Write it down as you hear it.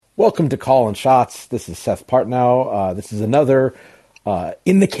Welcome to Callin Shots. This is Seth Partnow. This is another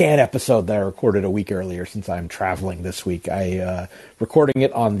in the can episode that I recorded a week earlier since I'm traveling this week. I recording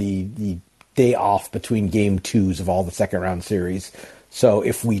it on the day off between game twos of all the second round series. So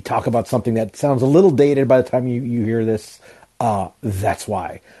if we talk about something that sounds a little dated by the time you hear this, that's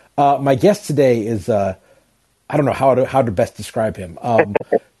why. My guest today is I don't know how to best describe him.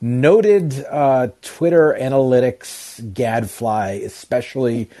 Noted Twitter analytics gadfly,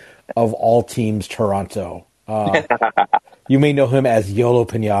 especially of all teams Toronto. You may know him as Yolo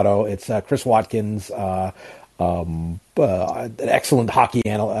Pinato. It's Chris Watkins, an excellent hockey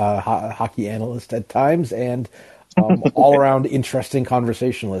analyst at times, and all-around interesting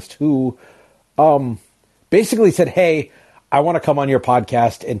conversationalist who basically said, hey, I want to come on your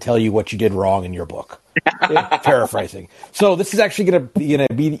podcast and tell you what you did wrong in your book. Paraphrasing. So this is actually going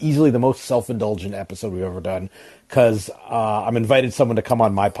to be easily the most self-indulgent episode we've ever done because I'm invited someone to come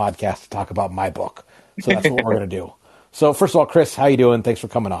on my podcast to talk about my book. So that's what we're going to do. So first of all, Chris, how you doing? Thanks for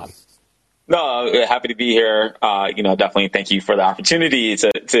coming on. No, happy to be here. Definitely thank you for the opportunity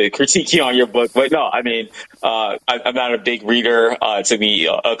to critique you on your book. But no, I mean, I'm not a big reader. It took me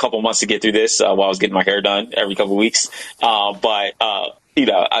a couple months to get through this while I was getting my hair done every couple of weeks. But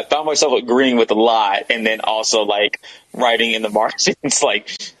I found myself agreeing with a lot and then also like writing in the margins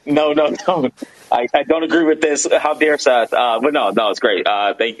like, no, I don't agree with this. How dare Seth? But no, it's great.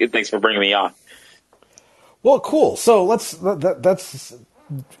 Thanks for bringing me on. Well, cool. So that's.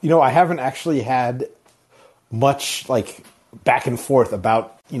 I haven't actually had much like back and forth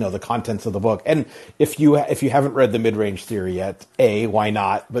about, the contents of the book. And if you haven't read the Midrange Theory yet, A, why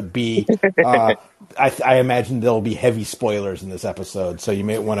not? But B, I imagine there'll be heavy spoilers in this episode. So you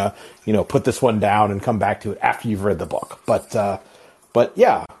may want to, put this one down and come back to it after you've read the book. But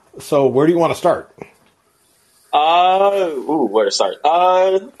yeah. So where do you want to start? Where to start?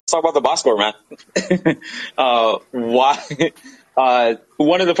 Let's talk about the box score, man. Why?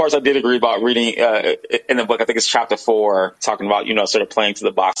 One of the parts I did agree about reading in the book, I think it's chapter 4, talking about, sort of playing to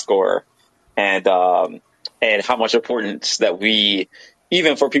the box score and how much importance that we,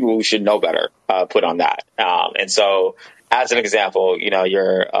 even for people who should know better, put on that. And so as an example,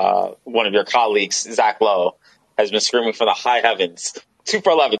 your one of your colleagues, Zach Lowe, has been screaming from the high heavens, 2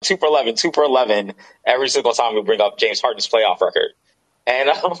 for 11, 2 for 11, 2 for 11, every single time we bring up James Harden's playoff record. And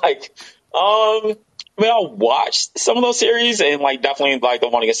I'm like, I'll watch some of those series and definitely the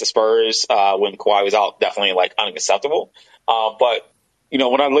one against the Spurs when Kawhi was out, definitely unacceptable. But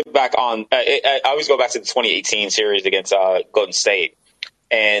when I look back on, I always go back to the 2018 series against Golden State.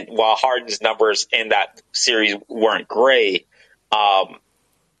 And while Harden's numbers in that series weren't great, I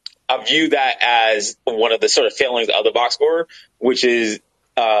view that as one of the sort of failings of the box score, which is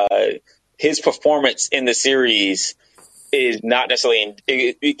his performance in the series is not necessarily,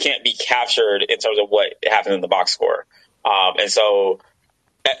 it can't be captured in terms of what happened in the box score. And so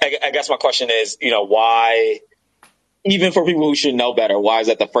I guess my question is, why, even for people who should know better, why is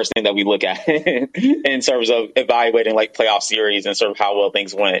that the first thing that we look at in terms of evaluating playoff series and sort of how well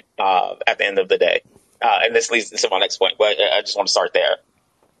things went at the end of the day? And this leads to my next point, but I just want to start there.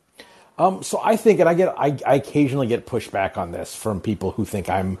 So I think, and I occasionally get pushback on this from people who think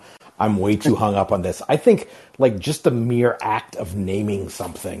I'm way too hung up on this. I think just the mere act of naming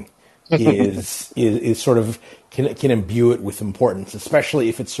something is sort of can imbue it with importance, especially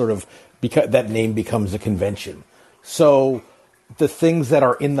if it's sort of because that name becomes a convention. So the things that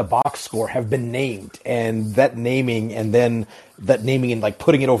are in the box score have been named, and that naming and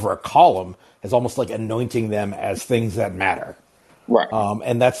putting it over a column is almost like anointing them as things that matter. Right.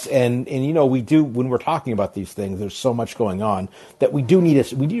 And we do, when we're talking about these things, there's so much going on that we do need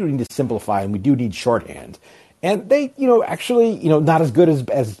to simplify, and we do need shorthand. And they, actually, not as good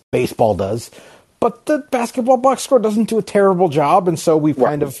as baseball does, but the basketball box score doesn't do a terrible job. And so we've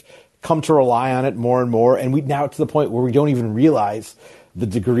kind of come to rely on it more and more. And we now to the point where we don't even realize the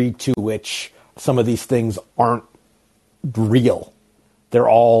degree to which some of these things aren't real. They're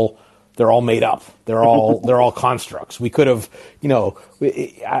all made up. They're all constructs. We could have,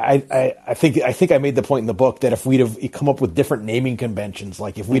 I think I made the point in the book that if we'd have come up with different naming conventions,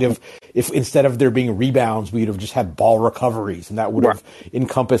 if instead of there being rebounds, we'd have just had ball recoveries, and that would have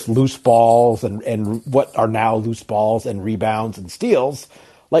encompassed loose balls and what are now loose balls and rebounds and steals.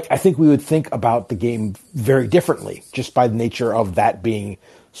 I think we would think about the game very differently just by the nature of that being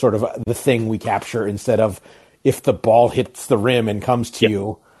sort of the thing we capture, instead of if the ball hits the rim and comes to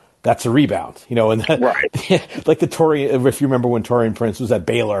you, that's a rebound, and that, like the Torian, if you remember when Torian Prince was at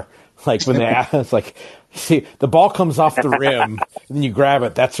Baylor, Like when it's like, see, the ball comes off the rim, and then you grab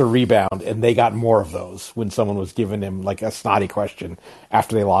it, that's a rebound, and they got more of those when someone was giving him like a snotty question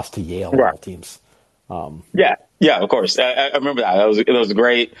after they lost to Yale, Right. all teams. Yeah, of course. I remember that. It was a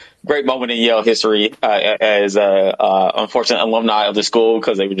great moment in Yale history as a unfortunate alumni of the school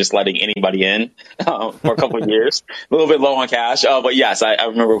because they were just letting anybody in for a couple of years. A little bit low on cash, but yes, I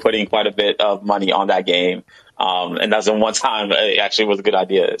remember putting quite a bit of money on that game, and that's the one time it actually was a good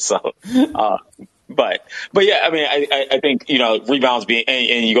idea. So, but yeah, I mean, I think rebounds being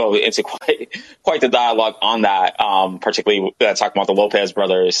and you go into quite the dialogue on that, particularly talking about the Lopez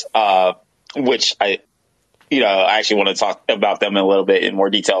brothers, which I actually want to talk about them in a little bit in more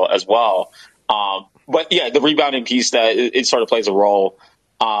detail as well. But yeah, the rebounding piece that it sort of plays a role.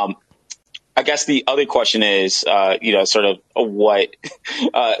 I guess the other question is, sort of what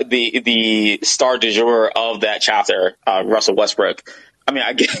the star du jour of that chapter, Russell Westbrook. I mean,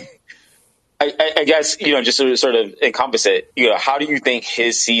 I guess just to sort of encompass it. How do you think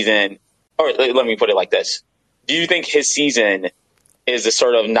his season? Or let me put it like this: do you think his season is the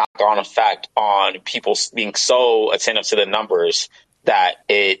sort of knock-on effect on people being so attentive to the numbers that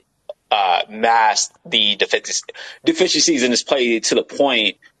it masked the deficiencies in his play to the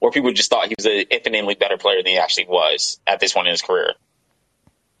point where people just thought he was an infinitely better player than he actually was at this point in his career?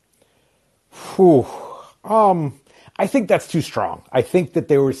 Whew. I think that's too strong. I think that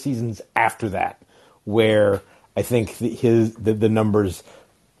there were seasons after that where I think the numbers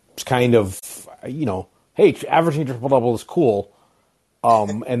kind of, hey, averaging triple-double is cool.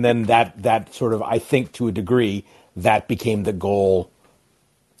 And then that sort of, I think to a degree, that became the goal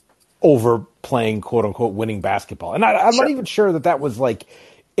over playing quote unquote winning basketball. And I'm not even sure that was like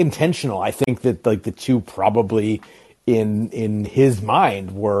intentional. I think that like the two probably in his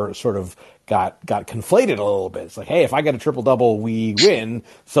mind were sort of got conflated a little bit. It's like, hey, if I get a triple double, we win.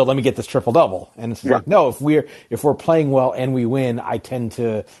 So let me get this triple double. And it's like, no, if we're playing well and we win, I tend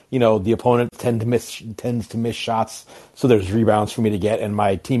to, the opponent tends to miss shots. So there's rebounds for me to get, and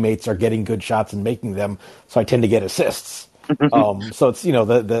my teammates are getting good shots and making them. So I tend to get assists. So it's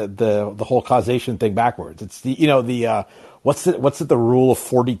the whole causation thing backwards. It's the what's it the rule of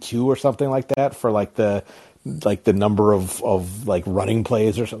 42 or something like that for like the number of like running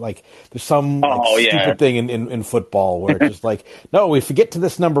plays or something. Like there's some stupid thing in football where it's just like, no, if you get to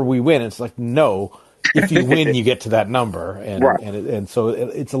this number, we win. It's like, no, if you win, you get to that number. And so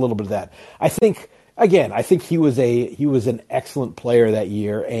it's a little bit of that. I think he was an excellent player that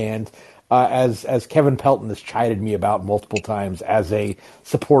year. And as Kevin Pelton has chided me about multiple times as a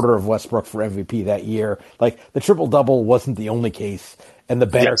supporter of Westbrook for MVP that year, like the triple double wasn't the only case. And the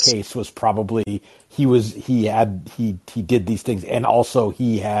better case was probably he did these things, and also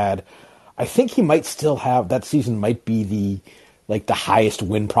he had, I think he might still have, that season might be the highest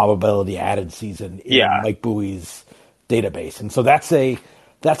win probability added season in Mike Bowie's database, and so that's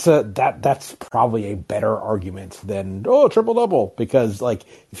probably a better argument than triple double, because like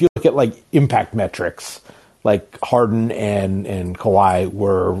if you look at like impact metrics, like Harden and Kawhi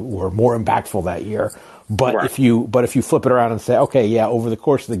were more impactful that year. But if you flip it around and say, okay, yeah, over the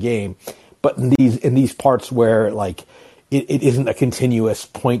course of the game, but in these parts where like it isn't a continuous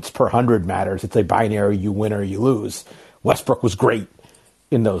points per 100 matters, it's a binary, you win or you lose. Westbrook was great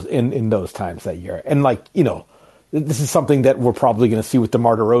in those times that year, and like this is something that we're probably going to see with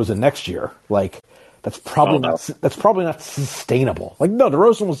DeMar DeRozan next year. Like that's probably not sustainable. Like no,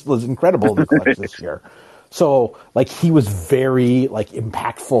 DeRozan was incredible in the clutch this year. So, like, he was very, like,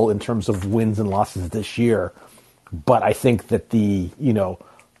 impactful in terms of wins and losses this year. But I think that the,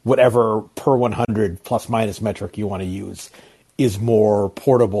 whatever per 100 plus minus metric you want to use is more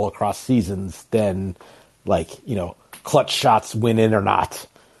portable across seasons than, like, clutch shots win in or not,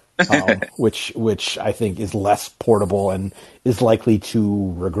 which I think is less portable and is likely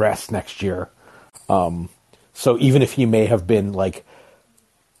to regress next year. So even if he may have been, like,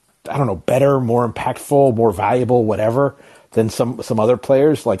 I don't know, better, more impactful, more valuable, whatever, than some other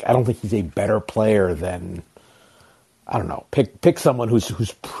players. Like, I don't think he's a better player than, I don't know, pick someone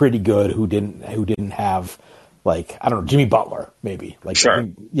who's pretty good who didn't have, like, I don't know, Jimmy Butler maybe. Like, sure,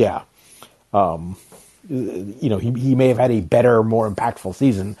 yeah. He may have had a better, more impactful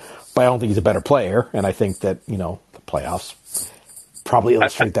season, but I don't think he's a better player. And I think that the playoffs probably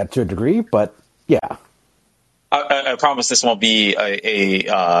illustrate that to a degree. But yeah. I promise this won't be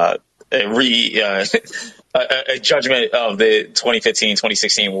a judgment of the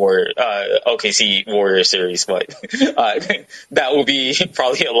 2015-2016 OKC Warrior series, but that will be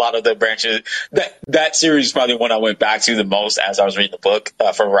probably a lot of the branches. That series is probably one I went back to the most as I was reading the book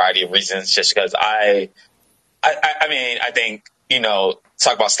for a variety of reasons. Just because I mean, I think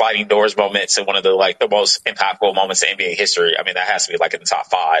talk about sliding doors moments and one of the most impactful moments in NBA history. I mean, that has to be like in the top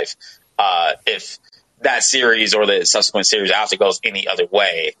five. If that series or the subsequent series after goes any other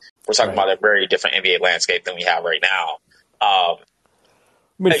way, we're talking about a very different NBA landscape than we have right now. I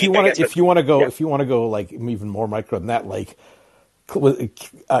mean, if you want to go like even more micro than that, like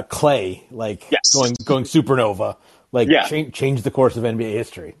Clay, like going supernova, change the course of NBA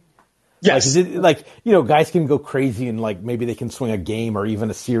history. Yes. Guys can go crazy and like maybe they can swing a game or even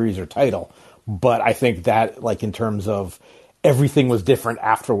a series or title, but I think that like in terms of everything was different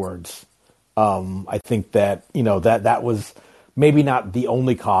afterwards. I think that that was maybe not the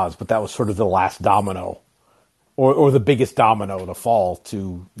only cause, but that was sort of the last domino, or the biggest domino to fall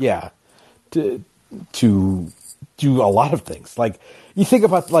to do a lot of things. Like you think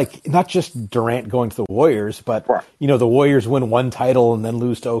about like not just Durant going to the Warriors, but the Warriors win one title and then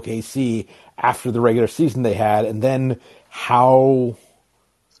lose to OKC after the regular season they had, and then how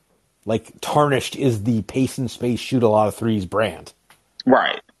like tarnished is the pace and space shoot a lot of threes brand.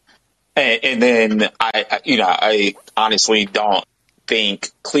 Right. And then I honestly don't think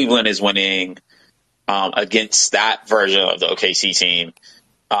Cleveland is winning against that version of the OKC team.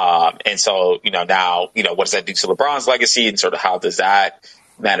 And so, now, what does that do to LeBron's legacy and sort of how does that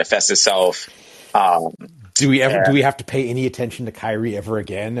manifest itself? Do we have to pay any attention to Kyrie ever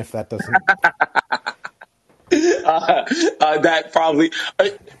again if that doesn't? That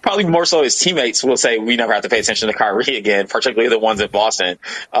probably more so his teammates will say we never have to pay attention to Kyrie again, particularly the ones in Boston,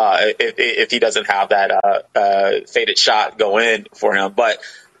 if he doesn't have that faded shot go in for him. But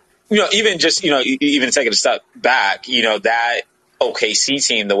even taking a step back, that OKC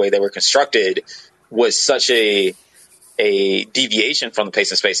team, the way they were constructed, was such a deviation from the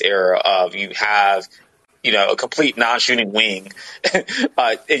pace and space era of you have a complete non-shooting wing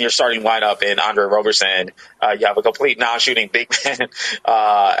in your starting lineup in Andre Roberson. You have a complete non-shooting big man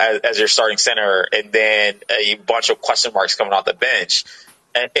as your starting center, and then a bunch of question marks coming off the bench.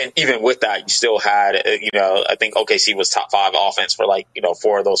 And even with that, you still had, I think OKC was top 5 offense for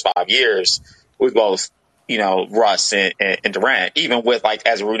 4 of those 5 years with both, Russ and Durant, even with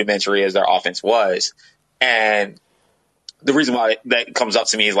as rudimentary as their offense was. And the reason why that comes up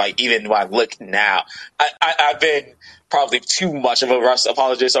to me is even when I look now, I've been probably too much of a Russ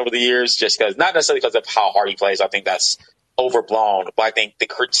apologist over the years, just because not necessarily because of how hard he plays. I think that's overblown, but I think the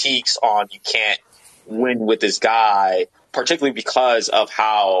critiques on you can't win with this guy, particularly because of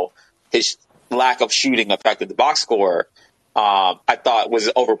how his lack of shooting affected the box score, I thought was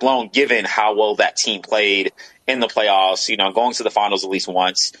overblown given how well that team played in the playoffs, going to the finals at least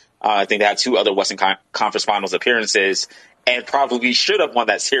once. I think they had 2 other Western Conference Finals appearances and probably should have won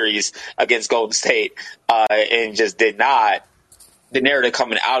that series against Golden State and just did not. The narrative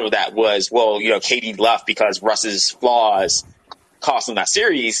coming out of that was, KD left because Russ's flaws cost him that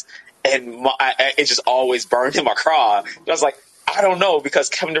series. And it just always burned in my craw. I was like, I don't know, because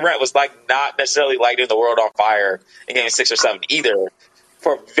Kevin Durant was not necessarily lighting the world on fire in game 6 or 7 either,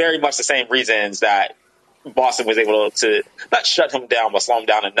 for very much the same reasons that Boston was able to not shut him down, but slow him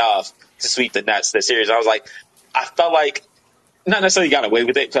down enough to sweep the Nets this series. I was like, I felt like not necessarily got away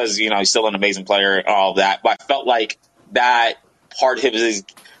with it because, he's still an amazing player and all of that, but I felt like that part of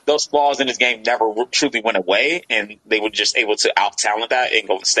those flaws in his game never truly went away, and they were just able to out-talent that in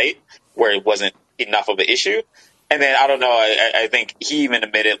Golden State, where it wasn't enough of an issue. And then, I don't know, I think he even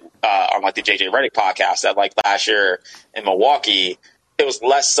admitted on the JJ Redick podcast that last year in Milwaukee, it was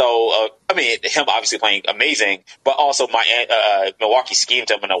less so him obviously playing amazing, but also Milwaukee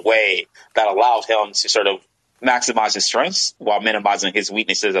schemed him in a way that allowed him to sort of maximize his strengths while minimizing his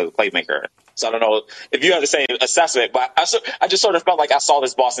weaknesses as a playmaker. So I don't know if you have the same assessment, but I just sort of felt like I saw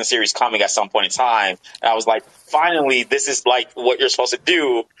this Boston series coming at some point in time. And I was like, finally, this is what you're supposed to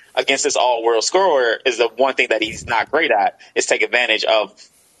do against this all-world scorer. Is the one thing that he's not great at is take advantage of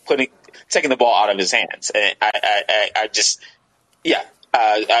taking the ball out of his hands. And I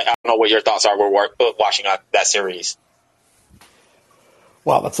don't know what your thoughts are. We're watching that series.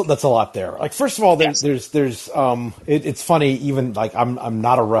 Well, that's a lot there. First of all, there's it's funny, even I'm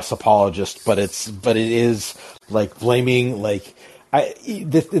not a Russ apologist, but it is blaming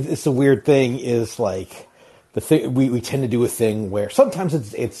it's a weird thing is the thing we tend to do a thing where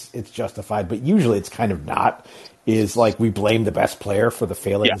sometimes it's justified, but usually it's kind of not, is we blame the best player for the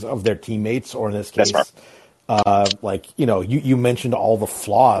failings of their teammates, or in this case, you mentioned all the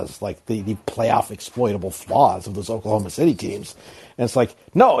flaws, the playoff exploitable flaws of those Oklahoma City teams. And it's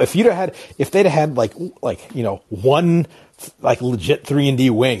no, if they'd have had one legit 3-and-D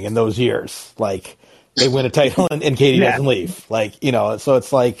wing in those years, they win a title and KD doesn't leave. So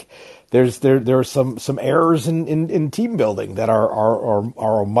it's there are some errors in team building that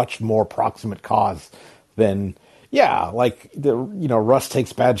are a much more proximate cause than Russ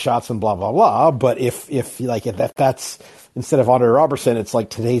takes bad shots and blah blah blah. But if that's instead of Andre Robertson, it's like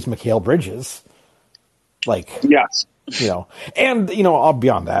today's Mikal Bridges, yes.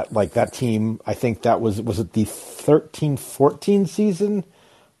 Beyond that, like that team, I think that was it the 13-14 season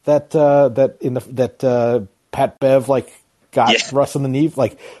that Pat Bev got Russ on the knee.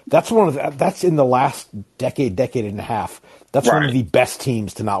 Like that's in the last decade and a half. That's one of the best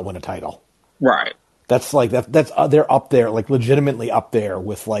teams to not win a title. Right. That's they're up there, like legitimately up there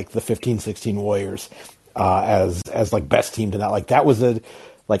with like the 15-16 Warriors as best team to not. Like that was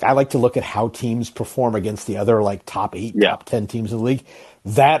I like to look at how teams perform against the other top 8, top 10 teams in the league.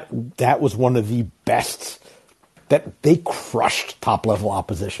 That was one of the best. That they crushed top level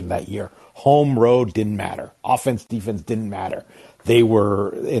opposition that year. Home, road didn't matter. Offense, defense didn't matter. They were,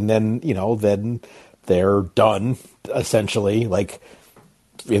 and then they're done essentially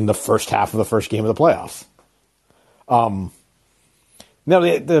in the first half of the first game of the playoffs. Now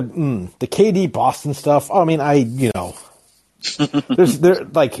the KD Boston stuff. I mean,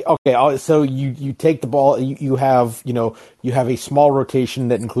 so you take the ball. You have a small rotation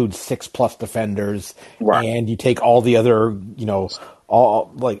that includes 6+ defenders, and you take all the other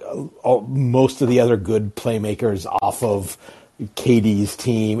most of the other good playmakers off of KD's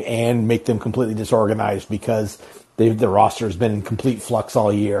team and make them completely disorganized because the roster has been in complete flux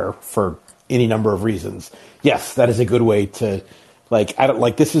all year for any number of reasons. Yes, that is a good way to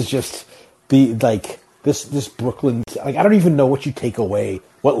this is just this Brooklyn. I don't even know what you take away,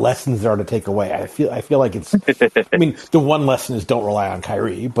 what lessons there are to take away. I feel like it's. I mean, the one lesson is don't rely on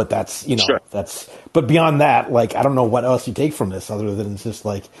Kyrie, but that's that's. But beyond that, I don't know what else you take from this other than it's just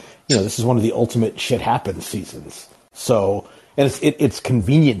this is one of the ultimate shit happens seasons. So and it's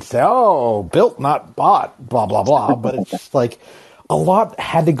convenient to say, oh, built not bought, blah blah blah. But it's just a lot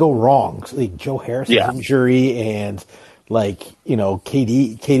had to go wrong. So, Joe Harris's injury and.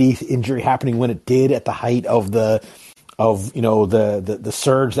 KD's injury happening when it did at the height of the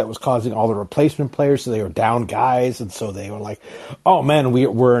surge that was causing all the replacement players, so they were down guys, and so they were like, "Oh man,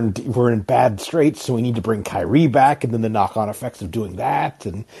 we're in bad straits, so we need to bring Kyrie back." And then the knock-on effects of doing that,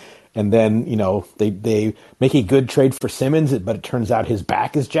 and then they make a good trade for Simmons, but it turns out his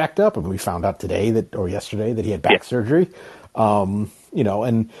back is jacked up, and we found out today or yesterday that he had back surgery. That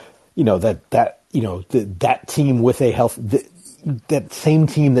team with that same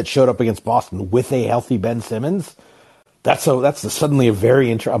team that showed up against Boston with a healthy Ben Simmons, that's suddenly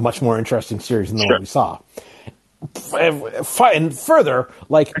a much more interesting series than the one we saw. And further,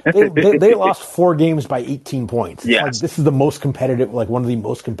 they lost 4 games by 18 points. Yes. This is the most competitive, one of the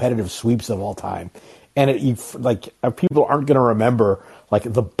most competitive sweeps of all time. And people aren't going to remember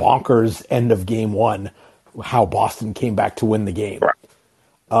the bonkers end of game 1, how Boston came back to win the game. Right.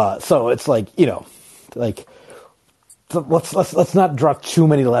 So it's let's not draw too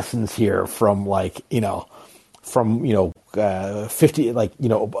many lessons here from 50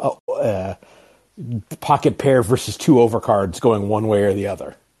 pocket pair versus 2 overcards going one way or the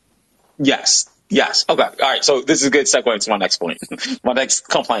other. Yes. Okay. All right. So this is a good segue into my next point, my next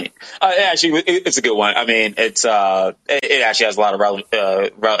complaint. Actually, it's a good one. I mean, it actually has a lot of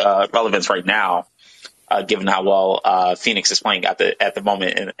relevance right now. Given how well Phoenix is playing at the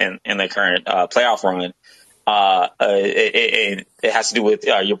moment in their current playoff run, it has to do with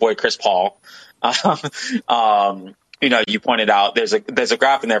your boy Chris Paul. You pointed out there's a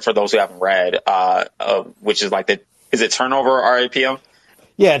graph in there for those who haven't read, which is is it turnover RAPM?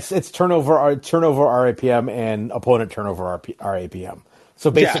 Yeah, it's turnover RAPM and opponent turnover RAPM.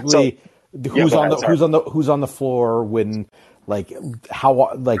 So basically, who's on the floor when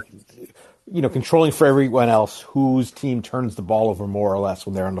controlling for everyone else, whose team turns the ball over more or less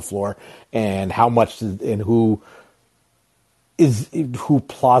when they're on the floor, and how much and who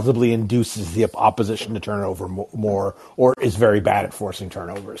plausibly induces the opposition to turn over more or is very bad at forcing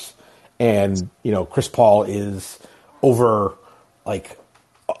turnovers. And Chris Paul is over a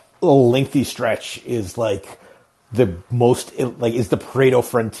lengthy stretch is the most is the Pareto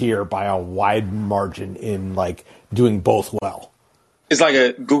frontier by a wide margin in doing both well. It's like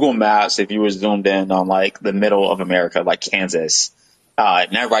a Google Maps if you were zoomed in on the middle of America, like Kansas,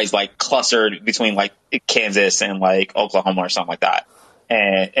 and everybody's clustered between Kansas and Oklahoma or something like that.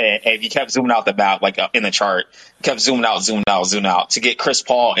 And if you kept zooming out the map, in the chart, you kept zooming out to get Chris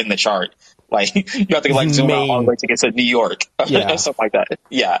Paul in the chart. You have to zoom out all the way to get to New York, something like that.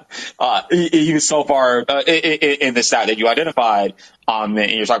 Yeah, he was so far in the stat that you identified. And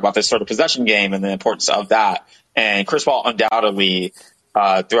you're talking about this sort of possession game and the importance of that. And Chris Paul undoubtedly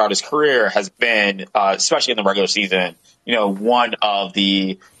throughout his career has been, especially in the regular season, one of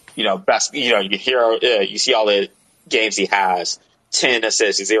the, best, you see all the games he has, 10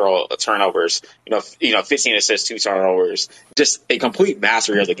 assists, 0 turnovers, 15 assists, 2 turnovers, just a complete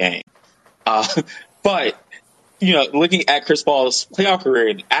mastery of the game. But, looking at Chris Paul's playoff career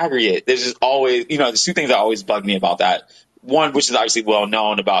in aggregate, there's just always, there's two things that always bug me about that. One, which is obviously well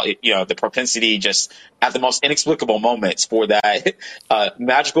known about, the propensity just at the most inexplicable moments for that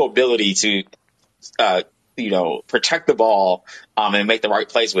magical ability to, protect the ball and make the right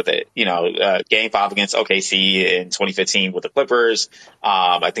plays with it. Game 5 against OKC in 2015 with the Clippers.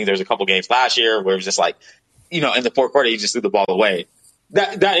 I think there's a couple games last year where it was just like, in the fourth quarter, he just threw the ball away.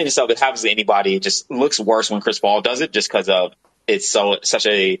 That in itself, it happens to anybody. It just looks worse when Chris Paul does it just because of it's such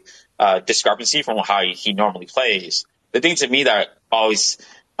a discrepancy from how he normally plays. The thing to me that always,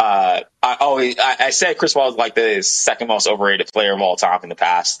 I said Chris Paul is like the second most overrated player of all time in the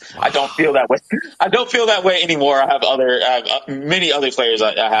past. I don't feel that way. I don't feel that way anymore. I have many other players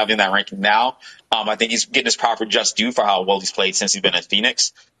I have in that ranking now. I think he's getting his proper just due for how well he's played since he's been in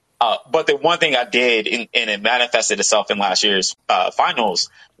Phoenix. But the one thing I did, and it manifested itself in last year's finals,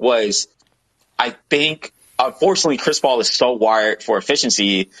 was I think, unfortunately, Chris Paul is so wired for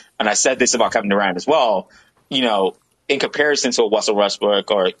efficiency, and I said this about Kevin Durant as well, in comparison to Russell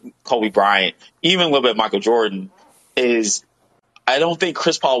Westbrook or Kobe Bryant, even a little bit Michael Jordan, is I don't think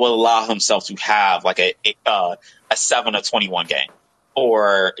Chris Paul will allow himself to have like a 7-21 game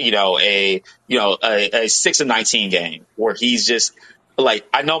or, a 6-19 game where he's just like,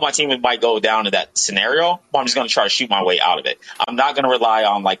 I know my team might go down to that scenario, but I'm just going to try to shoot my way out of it. I'm not going to rely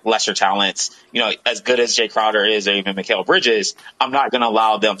on like lesser talents, as good as Jay Crowder is or even Mikal Bridges. I'm not going to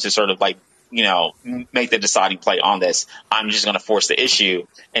allow them to sort of like, make the deciding play on this. I'm just going to force the issue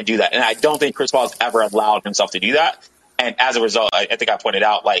and do that. And I don't think Chris Paul has ever allowed himself to do that. And as a result, I think I pointed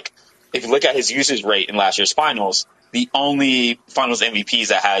out, like, if you look at his usage rate in last year's finals, the only finals MVPs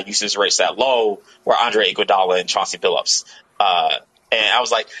that had usage rates that low were Andre Iguodala and Chauncey Billups. And I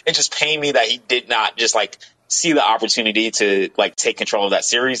was like, it just pained me that he did not just like see the opportunity to like take control of that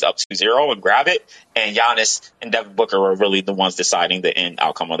series up 2-0 and grab it. And Giannis and Devin Booker were really the ones deciding the end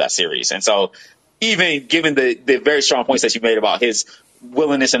outcome of that series. And so even given the very strong points that you made about his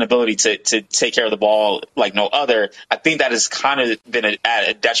willingness and ability to take care of the ball like no other, I think that has kind of been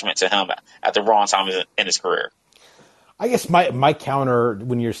a detriment to him at the wrong time in his career. I guess my counter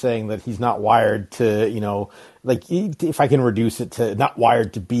when you're saying that he's not wired to, like if I can reduce it to not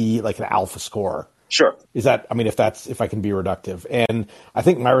wired to be like an alpha scorer. Sure. Is that, I mean, if I can be reductive. And I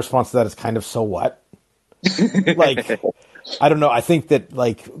think my response to that is kind of, so what? Like, I don't know. I think that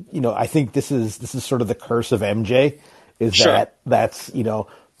like, I think this is sort of the curse of MJ is sure. that's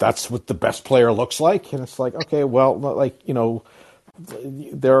what the best player looks like. And it's like, okay, well, like,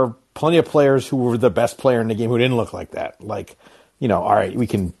 there are plenty of players who were the best player in the game who didn't look like that. Like, all right, we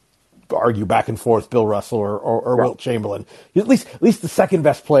can argue back and forth, Bill Russell or right. Wilt Chamberlain. At least the second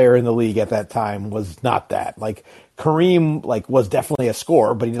best player in the league at that time was not that. Like Kareem, like was definitely a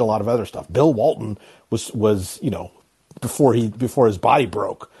scorer, but he did a lot of other stuff. Bill Walton was before his body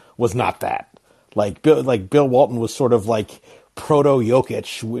broke was not that. Like Bill Walton was sort of like proto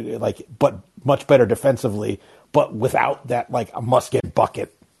Jokic, like but much better defensively, but without that like a must get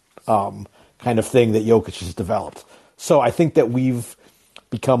bucket kind of thing that Jokic has developed. So I think that we've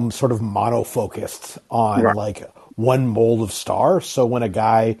become sort of mono-focused on right. like one mold of star. So when a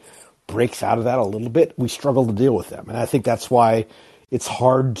guy breaks out of that a little bit, we struggle to deal with them. And I think that's why it's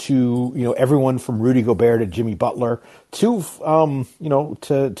hard to, everyone from Rudy Gobert to Jimmy Butler to,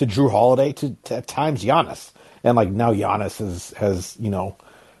 to Drew Holiday to at times Giannis. And like now Giannis has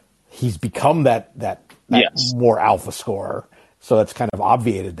he's become that yes. more alpha scorer. So that's kind of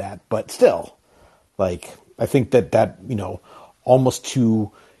obviated that. But still, like, I think that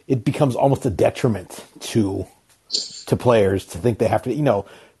it becomes almost a detriment to players to think they have to,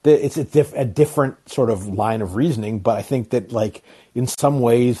 it's a different sort of line of reasoning, but I think that like in some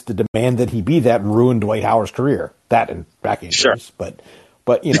ways the demand that he be that ruined Dwight Howard's career, that and back injuries, sure. but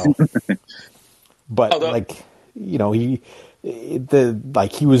but although, like, he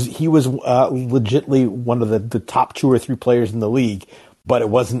was legitimately one of the top 2 or 3 players in the league.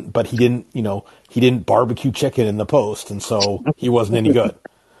 But he didn't barbecue chicken in the post, and so he wasn't any good,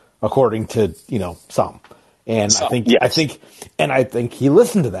 according to, some. And so, I think he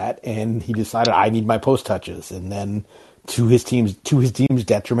listened to that and he decided I need my post touches, and then to his team's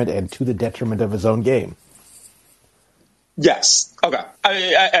detriment and to the detriment of his own game. Yes. Okay.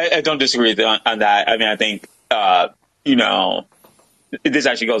 I don't disagree on that. I mean, I think, this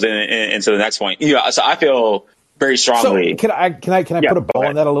actually goes into the next point. So I feel very strongly. So can I put a bow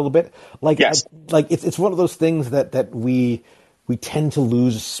on that a little bit? Like, yes. It's one of those things that we tend to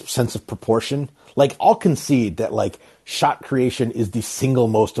lose sense of proportion. Like, I'll concede that like shot creation is the single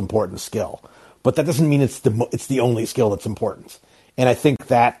most important skill, but that doesn't mean it's the only skill that's important. And I think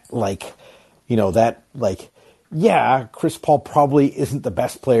that Chris Paul probably isn't the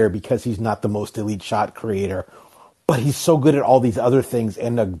best player because he's not the most elite shot creator, but he's so good at all these other things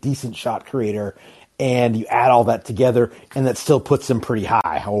and a decent shot creator. And you add all that together, and that still puts him pretty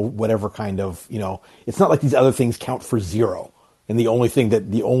high. Whatever kind of, it's not like these other things count for zero. And the only thing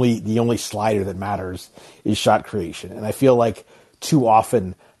the only slider that matters is shot creation. And I feel like too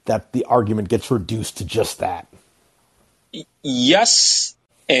often that the argument gets reduced to just that. Yes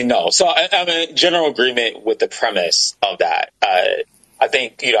and no. So I'm in general agreement with the premise of that. I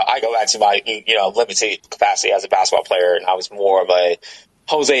think, I go back to my, limited capacity as a basketball player, and I was more of a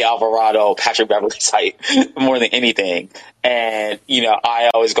Jose Alvarado, Patrick Beverley type more than anything. And, I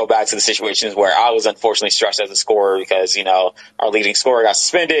always go back to the situations where I was unfortunately stressed as a scorer because, our leading scorer got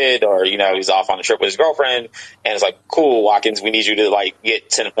suspended or, he was off on a trip with his girlfriend. And it's like, cool, Watkins, we need you to get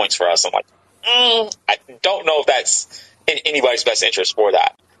 10 points for us. I'm like, I don't know if that's in anybody's best interest for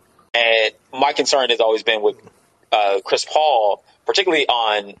that. And my concern has always been with Chris Paul, particularly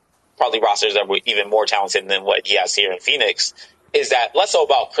on probably rosters that were even more talented than what he has here in Phoenix, is that less so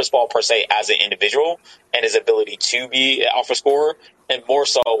about Chris Paul per se as an individual and his ability to be an alpha scorer, and more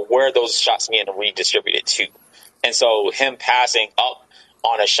so where those shots being redistributed to. And so him passing up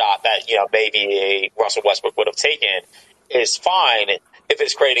on a shot that, maybe a Russell Westbrook would have taken is fine if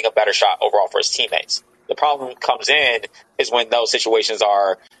it's creating a better shot overall for his teammates. The problem comes in is when those situations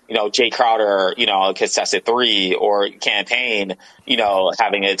are, Jay Crowder, a contested three, or Campaign,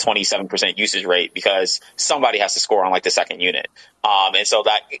 having a 27% usage rate because somebody has to score on the second unit. And so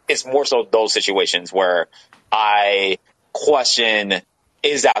that it's more so those situations where I question,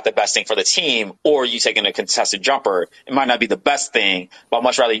 is that the best thing for the team, or you taking a contested jumper? It might not be the best thing, but I'd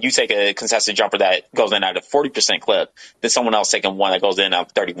much rather you take a contested jumper that goes in at a 40% clip than someone else taking one that goes in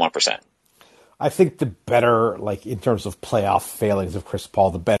at 31%. I think the better, in terms of playoff failings of Chris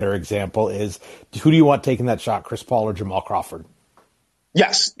Paul, the better example is, who do you want taking that shot, Chris Paul or Jamal Crawford?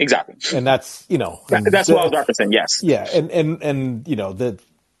 Yes, exactly. And that's, that's what I was referencing, yes. Yeah, and the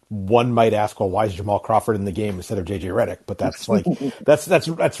one might ask, well, why is Jamal Crawford in the game instead of JJ Redick? But that's that's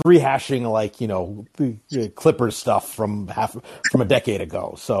rehashing the Clippers stuff from a decade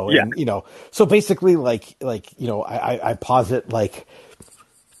ago. So, yeah. And, so basically I posit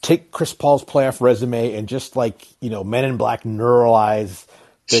take Chris Paul's playoff resume and just Men in Black neuralize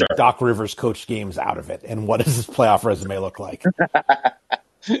the Sure. Doc Rivers coach games out of it. And what does his playoff resume look like?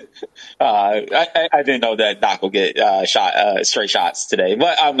 I didn't know that Doc will get straight shots today,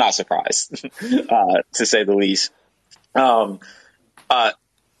 but I'm not surprised, to say the least. I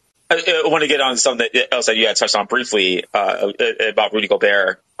want to get on something else that you had touched on briefly about Rudy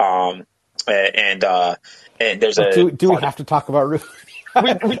Gobert. And there's do we have to talk about Rudy?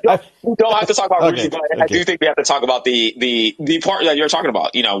 we don't have to talk about Rudy, but I do think we have to talk about the part that you're talking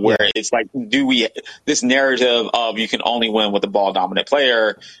about, where it's this narrative of you can only win with a ball dominant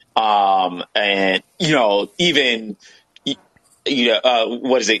player. And, even,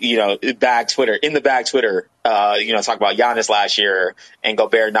 what is it, bag Twitter, in the bag Twitter, talk about Giannis last year and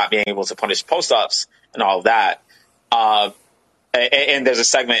Gobert not being able to punish post ups and all of that. And there's a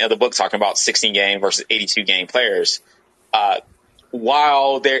segment of the book talking about 16 game versus 82 game players.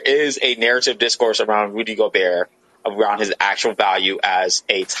 While there is a narrative discourse around Rudy Gobert, around his actual value as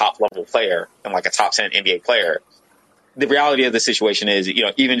a top level player and a top 10 NBA player, the reality of the situation is,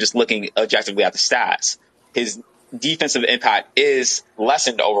 even just looking objectively at the stats, his defensive impact is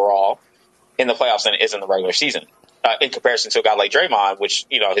lessened overall in the playoffs than it is in the regular season, in comparison to a guy like Draymond, which,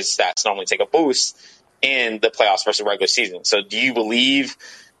 his stats normally take a boost in the playoffs versus regular season. So do you believe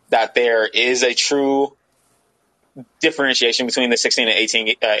that there is a true differentiation between the 16 and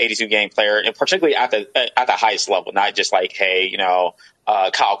 82 game player, and particularly at the highest level, not just Kyle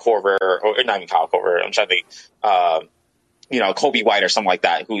Korver, or not even Kyle Korver, I'm trying to think, Kobe White or something like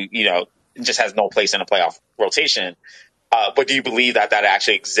that, who, just has no place in a playoff rotation. But do you believe that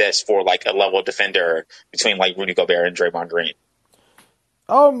actually exists for a level defender between Rudy Gobert and Draymond Green?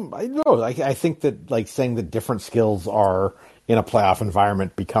 I think that saying that different skills are in a playoff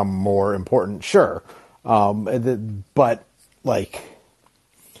environment become more important. Sure. But I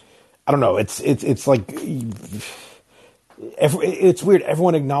don't know. It's weird.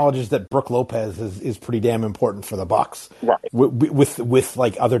 Everyone acknowledges that Brook Lopez is pretty damn important for the Bucks, right?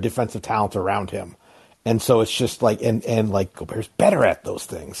 With other defensive talent around him, and so it's just and Gobert's better at those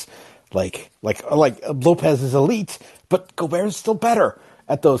things. Like Lopez is elite, but Gobert is still better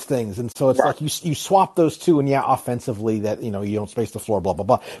at those things. And so it's Right. like you swap those two, and offensively that, you don't space the floor, blah, blah,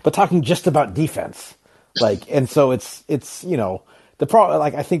 blah. But talking just about defense, and so it's the problem,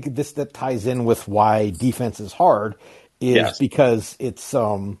 I think that ties in with why defense is hard is because it's,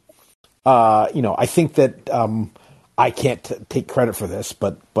 I think that, I can't take credit for this,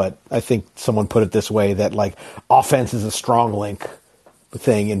 but I think someone put it this way, that offense is a strong link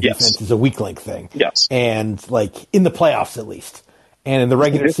thing and defense is a weak link thing. Yes. And in the playoffs at least. And in the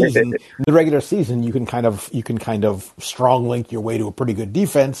regular season, you can kind of strong link your way to a pretty good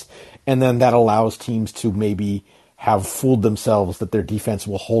defense, and then that allows teams to maybe have fooled themselves that their defense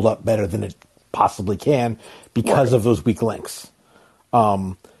will hold up better than it possibly can because of those weak links.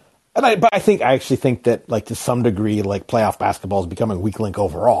 But I actually think that to some degree, playoff basketball is becoming weak link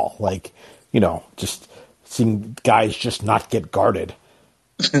overall. Just seeing guys just not get guarded.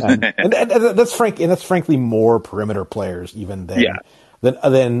 And that's frankly more perimeter players even than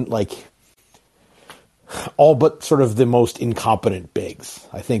all but sort of the most incompetent bigs.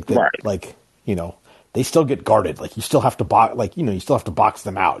 I think that they still get guarded. You still have to you still have to box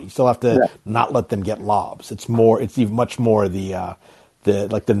them out. You still have to not let them get lobs. It's even much more the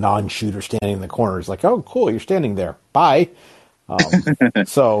non-shooter standing in the corner is oh, cool, you're standing there. Bye.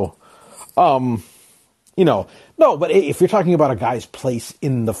 No, but if you're talking about a guy's place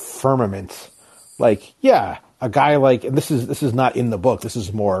in the firmament, a guy and this is not in the book. This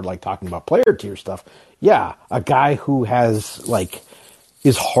is more talking about player tier stuff. Yeah, a guy who has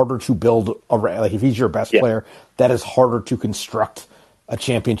is harder to build around. If he's your best player, that is harder to construct a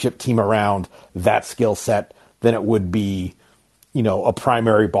championship team around that skill set than it would be, a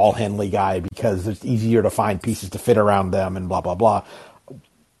primary ball handling guy, because it's easier to find pieces to fit around them and blah blah blah.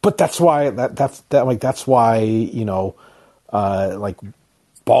 But that's why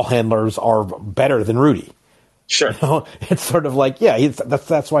ball handlers are better than Rudy. Sure. It's sort of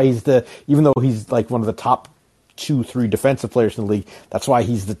that's why he's even though he's one of the top 2-3 defensive players in the league, that's why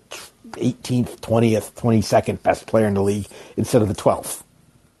he's the 18th, 20th, 22nd best player in the league instead of the 12th.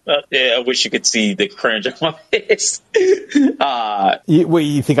 I wish you could see the cringe on my face.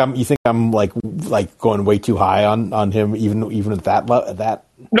 You think I'm going way too high on him, even at that?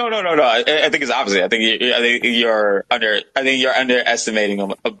 No. I think it's opposite. I think you're underestimating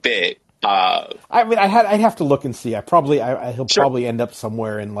him a bit. I mean, I'd have to look and see. He'll probably end up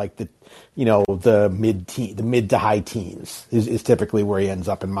somewhere in the mid to high teens is typically where he ends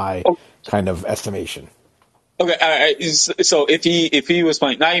up in my kind of estimation. Okay, so if he was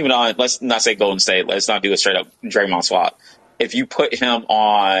playing, not even on, let's not say Golden State, let's not do a straight up Draymond swap. If you put him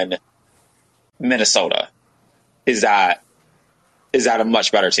on Minnesota, is that a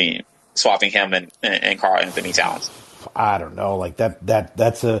much better team, swapping him and Karl Anthony Towns? I don't know. That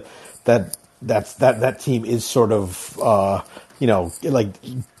team is sort of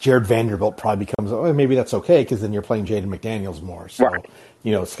Jared Vanderbilt probably becomes, maybe that's okay because then you're playing Jaden McDaniels more. So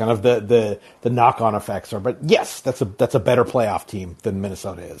it's kind of the knock on effects are. But yes, that's a better playoff team than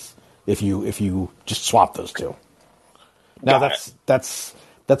Minnesota is if you just swap those two. Now that's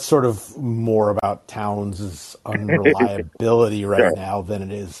sort of more about Towns' unreliability now than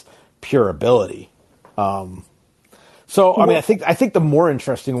it is pure ability. So I mean, I think the more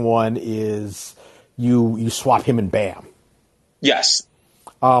interesting one is you swap him and Bam. Yes.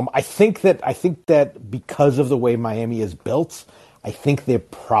 I think that because of the way Miami is built, I think they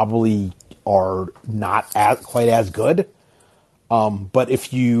probably are not quite as good. But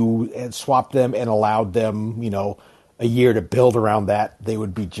if you had swapped them and allowed them, a year to build around that, they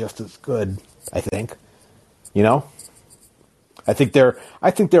would be just as good, I think. I think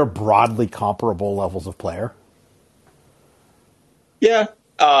they're broadly comparable levels of player. Yeah.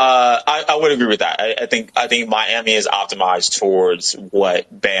 I would agree with that. I think Miami is optimized towards what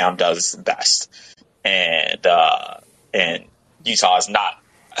Bam does best, and Utah is not.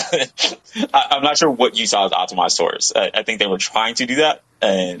 I'm not sure what Utah is optimized towards. I think they were trying to do that,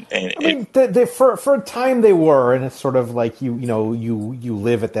 for a time they were, and it's sort of you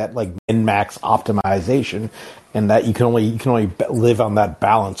live at that min-max optimization, and that you can only live on that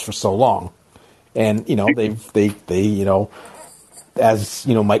balance for so long, and they as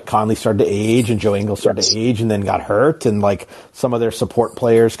Mike Conley started to age and Joe Ingles started to age and then got hurt and some of their support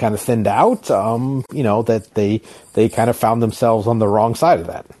players kind of thinned out, that they kind of found themselves on the wrong side of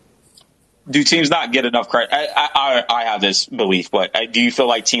that. Do teams not get enough credit? I have this belief, but do you feel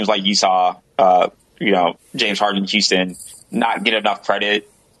like teams like Utah, James Harden, Houston, not get enough credit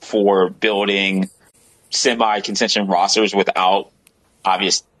for building semi-contention rosters without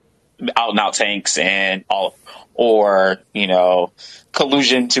obvious out and out tanks and all, or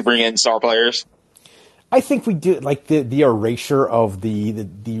collusion to bring in star players. I think we do like the erasure of the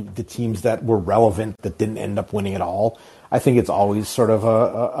teams that were relevant that didn't end up winning at all. I think it's always sort of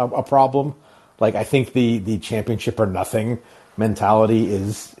a problem. Like I think the championship or nothing mentality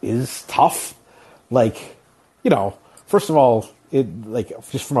is tough. Like, first of all, it like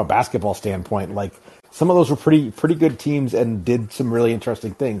just from a basketball standpoint, like some of those were pretty good teams and did some really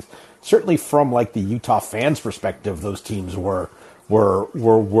interesting things. Certainly from like the Utah fans' perspective, those teams were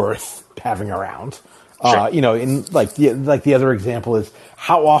worth having around. Sure. In like the other example is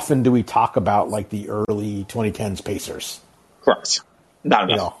how often do we talk about like the early 2010s Pacers? Correct.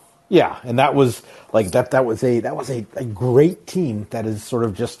 Not enough. Yeah, and that was like that was a great team that is sort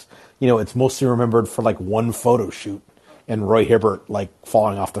of just it's mostly remembered for like one photo shoot and Roy Hibbert like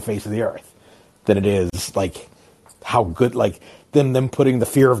falling off the face of the earth than it is like how good like them putting the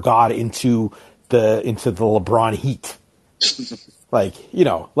fear of God into the LeBron Heat.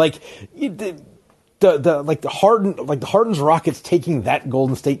 The Harden's Rockets taking that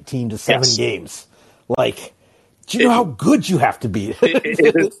Golden State team to 7 games. Like, do you know how good you have to be?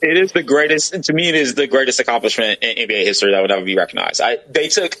 It is the greatest. To me, it is the greatest accomplishment in NBA history that would ever be recognized. I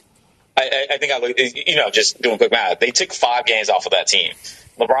think just doing quick math, they took 5 games off of that team.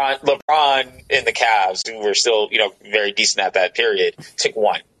 LeBron and the Cavs, who were still very decent at that period, took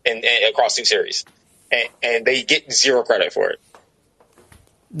 1 and across 2 series, and they get 0 credit for it.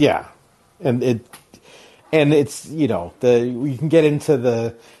 Yeah, and it's you can get into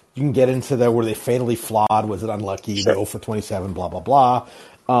the were they fatally flawed? Was it unlucky? Sure. 0 for 27, blah blah blah.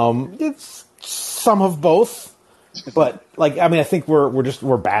 It's some of both, but I think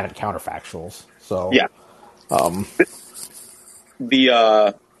we're bad at counterfactuals. So yeah.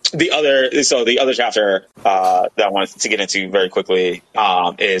 The other chapter that I wanted to get into very quickly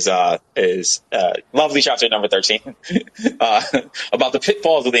is lovely chapter number 13 about the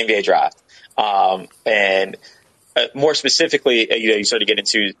pitfalls of the NBA draft. And more specifically, you sort of get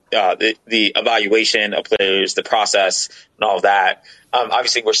into the evaluation of players, the process, and all of that.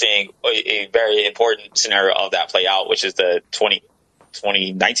 Obviously, we're seeing a very important scenario of that play out, which is the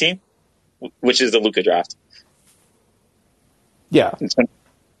 2019, which is the Luka draft. Yeah.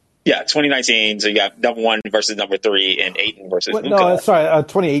 Yeah, 2019. So you got number 1 versus number 3, and Ayton versus Luka. No, sorry,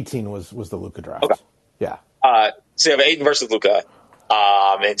 2018 was the Luka draft. Okay. Yeah. So you have Ayton versus Luka,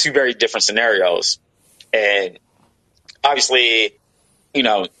 and 2 very different scenarios. And obviously,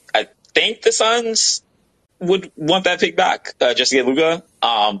 I think the Suns would want that pick back just to get Luka.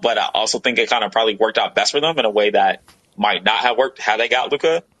 But I also think it kind of probably worked out best for them in a way that might not have worked had they got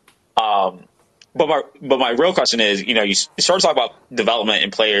Luka. But my real question is, you sort of talk about development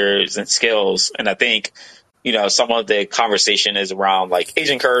in players and skills, and I think, some of the conversation is around like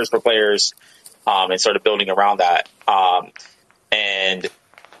aging curves for players, and sort of building around that. And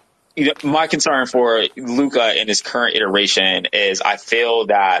my concern for Luka in his current iteration is I feel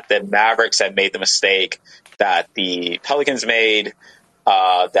that the Mavericks have made the mistake that the Pelicans made,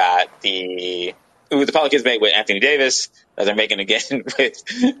 that the Pelicans made with Anthony Davis, that they're making again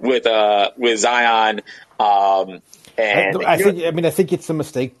with Zion. And I think it's a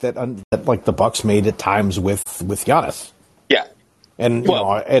mistake that like the Bucks made at times with Giannis. Yeah. And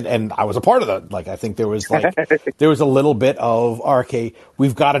and I was a part of that. Like I think there was a little bit of okay,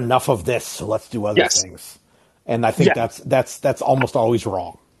 we've got enough of this, so let's do other things. And I think that's almost always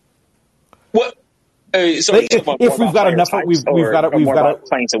wrong. What? So if we've got enough, we've got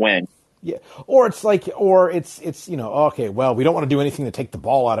playing to win. Yeah, or it's okay. Well, we don't want to do anything to take the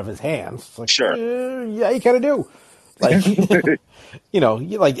ball out of his hands. It's like, sure, yeah, you kind of do. Like,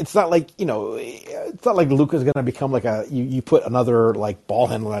 it's not like Luka's going to become like you put another like ball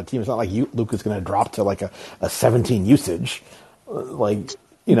handler on a team. It's not like Luka's going to drop to like a 17 usage,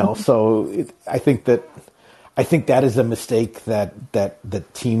 So I think that is a mistake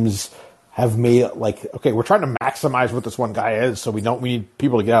that teams have made. Like, okay, we're trying to maximize what this one guy is, so we need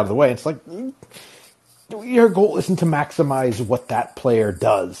people to get out of the way. It's like your goal isn't to maximize what that player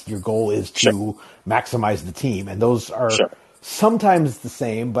does. Your goal is to maximize the team, and those are sometimes the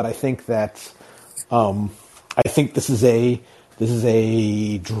same. But I think that this is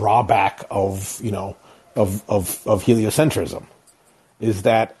a drawback of heliocentrism. Is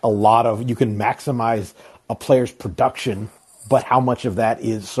that a lot of you can maximize a player's production, but how much of that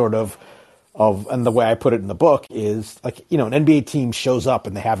is sort of and the way I put it in the book is like an NBA team shows up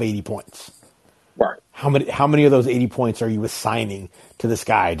and they have 80 points. Right. How many of those 80 points are you assigning to this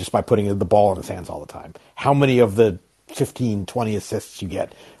guy just by putting the ball in his hands all the time? How many of the 15, 20 assists you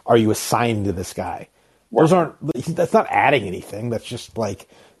get are you assigning to this guy? Right. That's not adding anything. That's just like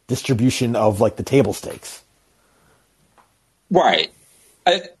distribution of like the table stakes. Right.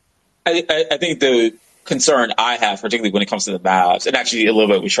 I think the concern I have, particularly when it comes to the Mavs, and actually a little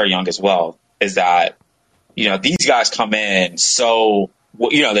bit with Trae Young as well, is that, these guys come in they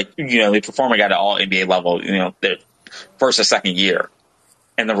performing at an all NBA level, their first or second year.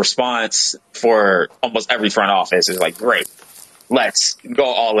 And the response for almost every front office is like, great, let's go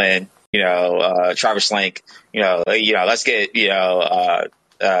all in, Travis Schlenk, let's get, Danilo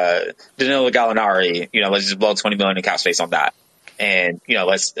Gallinari, let's just blow $20 million in cap space on that. And,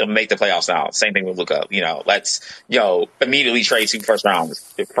 let's make the playoffs now. Same thing with Luka. Let's, immediately trade 2 first rounders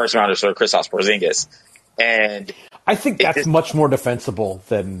for Kristaps Porzingis. And I think that's much more defensible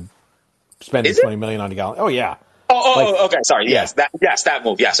than spending $20 million on Gallinari. Oh, yeah. Okay. Sorry. Yeah. Yes. That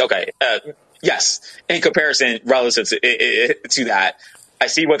move. Yes. Okay. Yes. In comparison, relative to that, I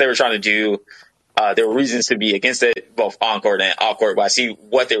see what they were trying to do. There were reasons to be against it, both on court and off court, but I see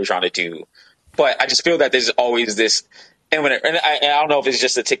what they were trying to do. But I just feel that there's always this, and I don't know if it's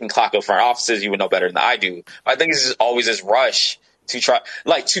just a ticking clock of front offices. You would know better than I do. But I think it's just always this rush to try,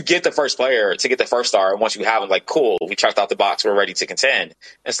 to get the first player, to get the first star. And once you have it, cool, we checked out the box, we're ready to contend.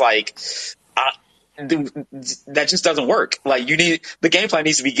 It's that just doesn't work. The game plan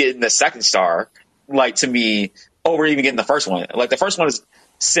needs to be getting the second star, to me, over even getting the first one. The first one is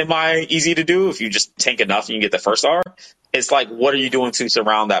semi easy to do. If you just tank enough, you can get the first star. It's what are you doing to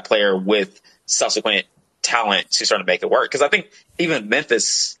surround that player with subsequent talent to sort of make it work? Because I think even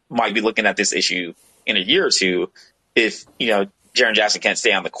Memphis might be looking at this issue in a year or two if, Jaren Jackson can't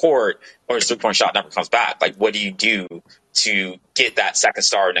stay on the court or his 3-point shot never comes back. What do you do to get that second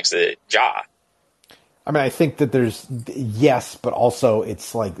star next to Ja? I mean, I think that there's yes, but also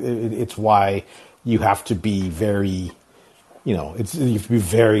it's it's why you have to be very, you have to be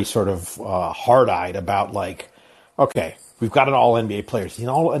very sort of hard-eyed about okay, we've got an All-NBA player. Is he an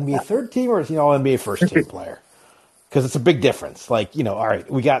All-NBA third team or is he an All-NBA first team player? Because it's a big difference. all right,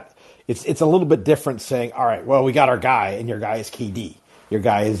 we got it's a little bit different saying, all right, well, we got our guy and your guy is KD. Your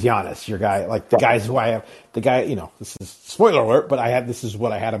guy is Giannis. Your guy, the guys who I have, the guy, this is spoiler alert, but this is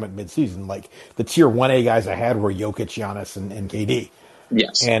what I had him at midseason. The tier 1A guys I had were Jokic, Giannis, and KD.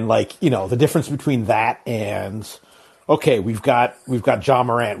 Yes. And the difference between that and, okay, we've got Ja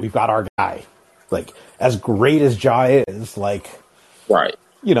Morant, we've got our guy. As great as Ja is, right.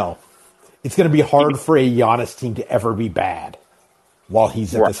 It's going to be hard for a Giannis team to ever be bad while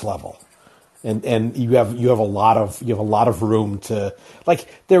he's at this level. And you have a lot of room to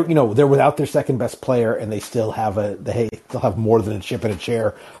they're without their second best player and they still have more than a chip in a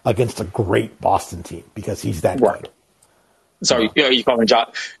chair against a great Boston team because he's that good. So are you calling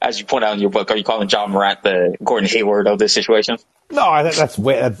John, as you point out in your book, are you calling John Morant the Gordon Hayward of this situation? No, that's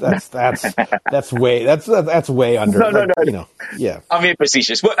way under. No. Yeah. I mean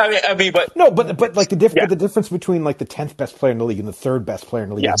facetious, but the difference between the 10th best player in the league and the third best player in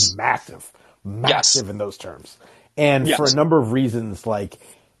the league is massive in those terms. And for a number of reasons,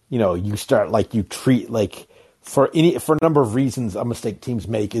 you start you treat for a number of reasons, a mistake teams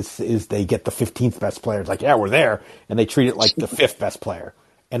make is they get the 15th best player. It's we're there, and they treat it like the 5th best player,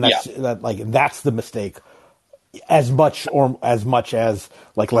 and that's the mistake. As much as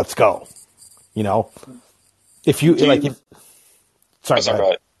let's go, If you sorry, go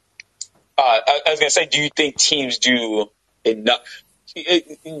ahead. I was gonna say, do you think teams do enough?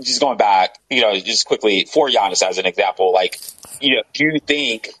 Just going back, just quickly for Giannis as an example, do you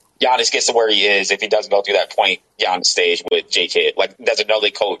think Giannis gets to where he is if he doesn't go through that point Giannis stage with J-Kidd? Does another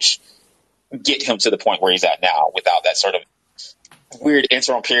coach get him to the point where he's at now without that sort of weird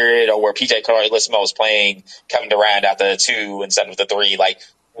interim period or where PJ Carlismo is playing Kevin Durant at the 2 instead of the 3?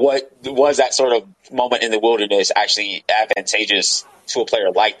 What was that sort of moment in the wilderness actually advantageous to a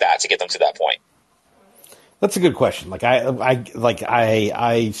player like that to get them to that point? That's a good question.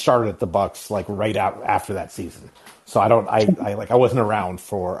 I started at the Bucks right out after that season, so I wasn't around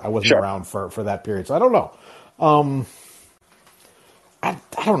for that period, so I don't know. I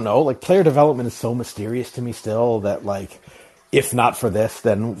don't know. Player development is so mysterious to me still that if not for this,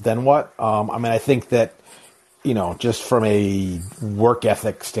 then what? I think that just from a work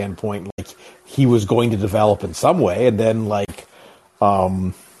ethic standpoint, he was going to develop in some way, and then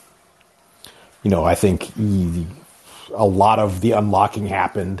I think a lot of the unlocking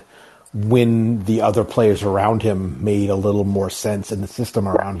happened when the other players around him made a little more sense and the system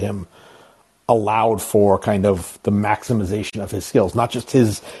around him allowed for kind of the maximization of his skills, not just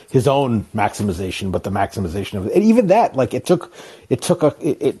his own maximization, but the maximization of it. And even that, it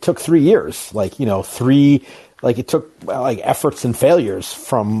took 3 years, Like it took like efforts and failures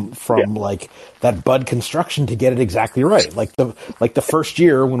from like that Bud construction to get it exactly right. Like the first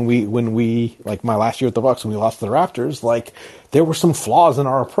year when we like my last year at the Bucks when we lost to the Raptors, like there were some flaws in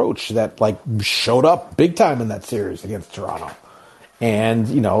our approach that like showed up big time in that series against Toronto. And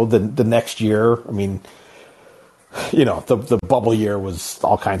the next year, I mean, the bubble year was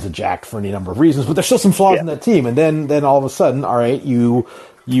all kinds of jacked for any number of reasons, but there's still some flaws in that team. And then all of a sudden, all right, you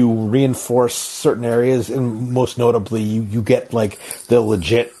reinforce certain areas, and most notably, you get like the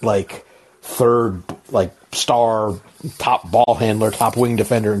legit like third like star top ball handler, top wing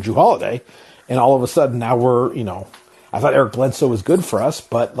defender in Jrue Holiday, and all of a sudden now we're I thought Eric Bledsoe was good for us,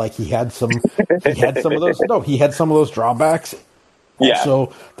 but like he had some of those drawbacks.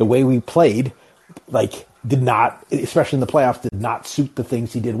 Also, the way we played like did not, especially in the playoffs, did not suit the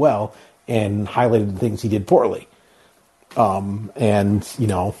things he did well and highlighted the things he did poorly.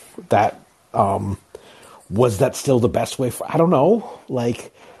 That was that still the best way I don't know.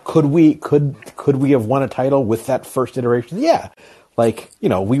 Like, could we have won a title with that first iteration? Yeah. Like,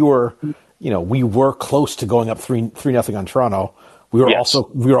 we were close to going up 3-0 on Toronto. We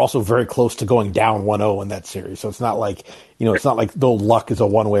were also very close to going down 1-0 in that series. So it's not like, it's not like the luck is a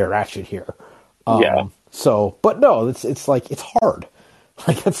one-way ratchet here. So, but no, it's like, it's hard.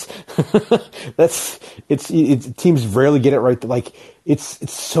 Like teams rarely get it right. Like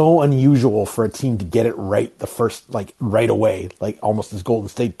it's so unusual for a team to get it right the first, like right away, like almost as Golden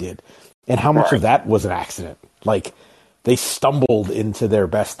State did. And how much of that was an accident? Like they stumbled into their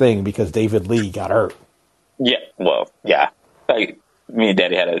best thing because David Lee got hurt. Yeah. Well, yeah. Like me and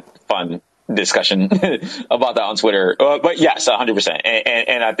Daddy had a fun discussion about that on Twitter, but yes, 100%.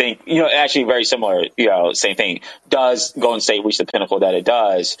 And I think, actually very similar, same thing. Does Golden State reach the pinnacle that it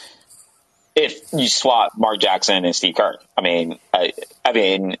does if you swap Mark Jackson and Steve Kerr? I mean, I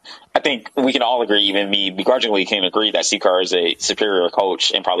think we can all agree, even me begrudgingly can agree that Steve Kerr is a superior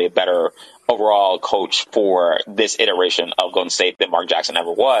coach and probably a better overall coach for this iteration of Golden State than Mark Jackson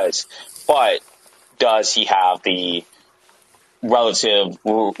ever was. But does he have the relative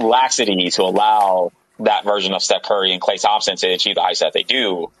laxity to allow that version of Steph Curry and Klay Thompson to achieve the heights that they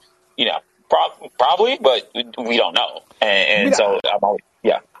do? Probably, but we don't know. And so I'm always,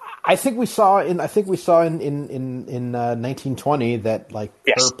 I think we saw in 1920 that like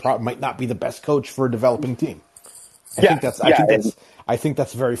Kerr might not be the best coach for a developing team. I think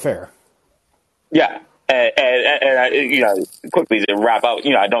that's very fair. Yeah. And quickly to wrap up,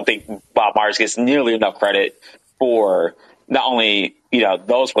 I don't think Bob Myers gets nearly enough credit for not only,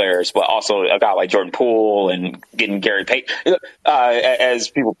 those players, but also a guy like Jordan Poole and getting Gary Payton. As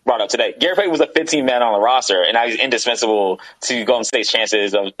people brought up today, Gary Payton was a 15 man on the roster, and now he's indispensable to Golden State's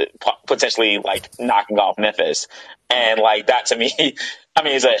chances of potentially like knocking off Memphis. And like that to me, I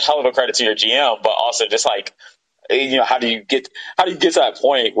mean, it's a hell of a credit to your GM, but also just like, how do you get to that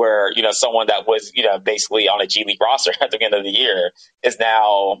point where, someone that was, basically on a G League roster at the end of the year is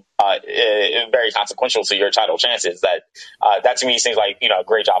now very consequential to your title chances. That to me seems like, a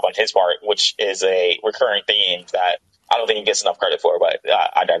great job on his part, which is a recurring theme that I don't think he gets enough credit for, but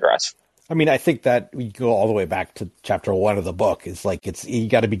I digress. I mean, I think that we go all the way back to chapter 1 of the book. It's like, you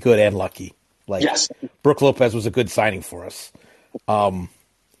got to be good and lucky. Like, yes. Brook Lopez was a good signing for us. I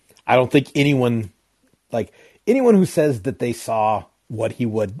don't think anyone who says that they saw what he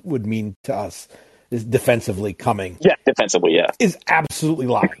would mean to us is defensively coming. Yeah, defensively, yeah, is absolutely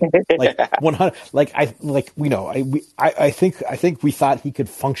lying. Like 100. I think we thought he could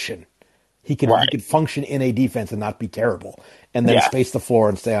function. He could function in a defense and not be terrible, and then space the floor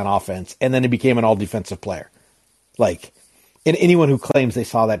and stay on offense, and then he became an all defensive player. Like, and anyone who claims they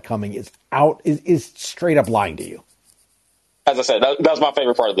saw that coming is straight up lying to you. As I said, that was my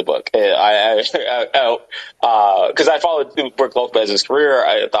favorite part of the book. Because I followed Brook Lopez's career.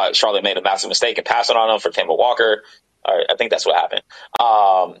 I thought Charlotte made a massive mistake in passing on him for Kemba Walker. I think that's what happened.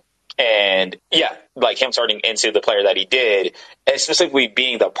 And yeah, like him turning into the player that he did, and specifically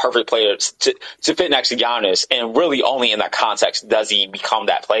being the perfect player to fit next to Giannis, and really only in that context does he become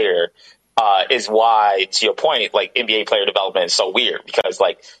that player. Is why, to your point, like NBA player development is so weird, because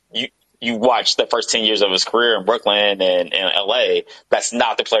like you watch the first 10 years of his career in Brooklyn and LA, that's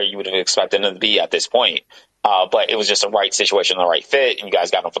not the player you would have expected him to be at this point. But it was just the right situation, the right fit, and you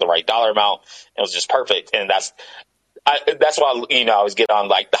guys got him for the right dollar amount. It was just perfect. And that's why, I always get on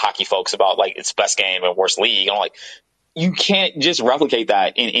like the hockey folks about like its best game and worst league. I'm like, you can't just replicate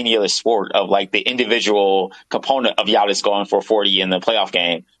that in any other sport of like the individual component of Giannis going for 40 in the playoff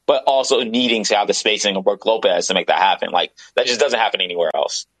game, but also needing to have the spacing of Brook Lopez to make that happen. Like that just doesn't happen anywhere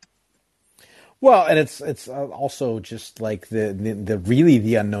else. Well, and it's also just like the really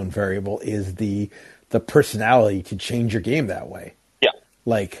the unknown variable is the the personality to change your game that way. Yeah.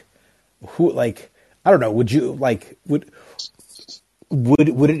 Like, I don't know. Would you would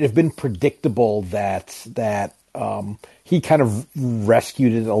it have been predictable that he kind of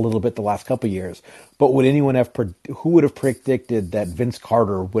rescued it a little bit the last couple of years? But would anyone who would have predicted that Vince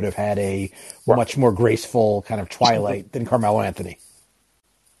Carter would have had a much more graceful kind of twilight than Carmelo Anthony?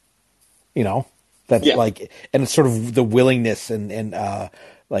 That's and it's sort of the willingness and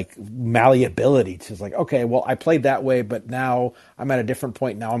like malleability to like, okay, well, I played that way, but now I'm at a different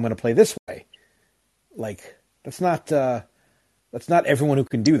point. Now I'm going to play this way. Like, that's not everyone who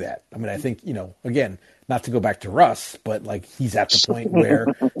can do that. I mean, I think, again, not to go back to Russ, but like he's at the point where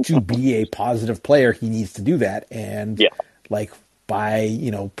to be a positive player, he needs to do that. And like by,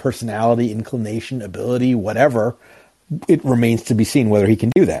 personality, inclination, ability, whatever, it remains to be seen whether he can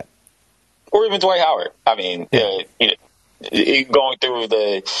do that. Or even Dwight Howard. I mean, going through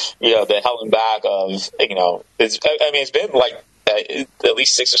the hell and back of, it's been like at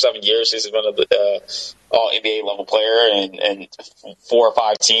least 6 or 7 years he's been a all NBA level player and 4 or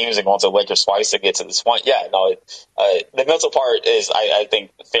 5 teams and going to the Lakers twice to get to this point. Yeah, no, the mental part is, I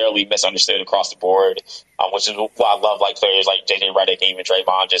think, fairly misunderstood across the board, which is why I love like players like JJ Redick and even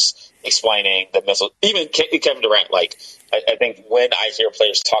Draymond just explaining the mental, even Kevin Durant. Like, I think when I hear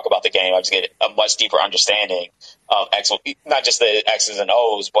players talk about the game, I just get a much deeper understanding of not just the X's and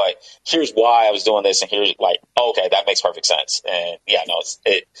O's, but here's why I was doing this, and here's like, okay, that makes perfect sense. And yeah, no,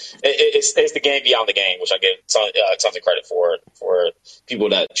 it's the game beyond the game, which I give tons of credit for people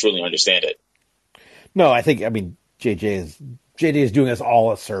that truly understand it. No, I mean, JJ is doing us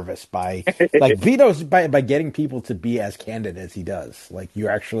all a service by like Vito's by getting people to be as candid as he does. Like, you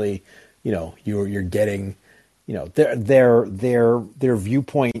actually, you're getting, their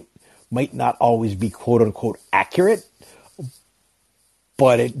viewpoint might not always be quote unquote accurate,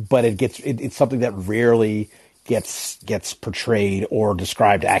 but it's something that rarely gets portrayed or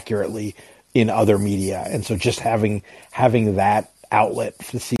described accurately in other media. And so just having that outlet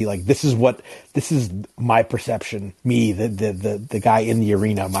to see like, this is my perception, me, the guy in the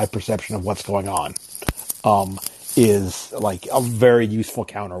arena, my perception of what's going on, is like a very useful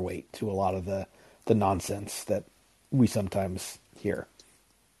counterweight to a lot of the nonsense that we sometimes hear.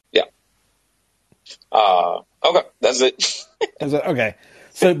 Yeah. Okay. That's it. Okay.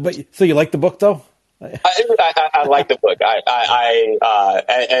 So you like the book though? I like the book. I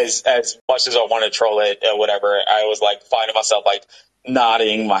as much as I want to troll it or whatever, I was like finding myself like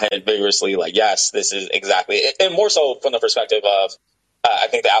nodding my head vigorously, like, yes, this is exactly it. And more so from the perspective of, I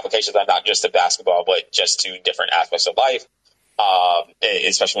think the applications are not just to basketball, but just to different aspects of life,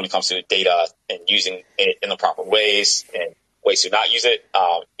 especially when it comes to data and using it in the proper ways and ways to not use it.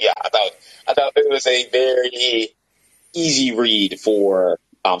 I thought it was a very easy read for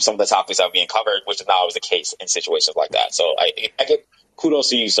some of the topics that are being covered, which is not always the case in situations like that. So I give kudos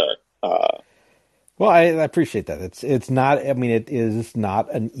to you, sir. Well, I appreciate that. It's not. I mean, it is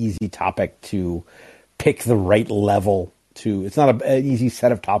not an easy topic to pick the right level to. It's not an easy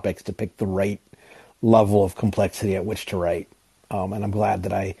set of topics to pick the right level of complexity at which to write. And I'm glad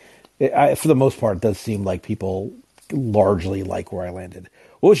that I, for the most part, it does seem like people largely like where I landed.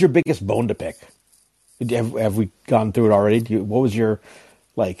 What was your biggest bone to pick? Have we gone through it already? What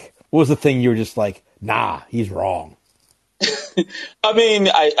was the thing you were just like, nah, he's wrong? I mean,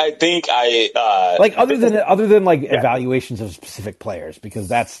 I think like other than like evaluations of specific players, because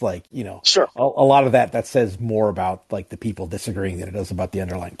that's like, sure. a lot of that says more about like the people disagreeing than it does about the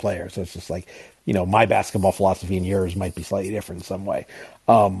underlying player. So it's just like, my basketball philosophy and yours might be slightly different in some way.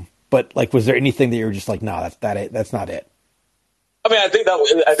 But like, was there anything that you were just like, nah, that's not it? I mean, I think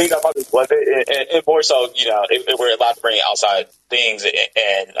that probably was it, and more so, if we're allowed to bring outside things,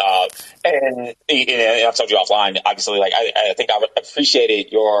 and I've told you offline, obviously, like I think I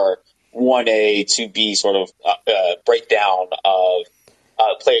appreciated your 1A to B sort of breakdown of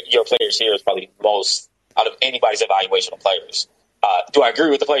your players here is probably most out of anybody's evaluation of players. Do I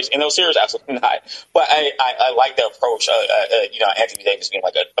agree with the players in those series? Absolutely not. But I like the approach. Anthony Davis being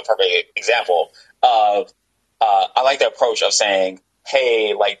like a perfect example of. I like the approach of saying,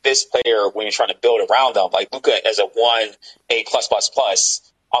 hey, like this player, when you're trying to build around them, like Luka as a 1A+++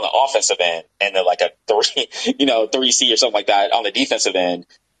 on the offensive end, and then like a 3C or something like that on the defensive end,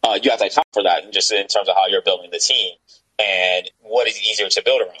 you have to account for that, and just in terms of how you're building the team and what is easier to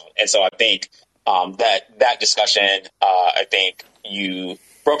build around. And so I think that discussion, I think you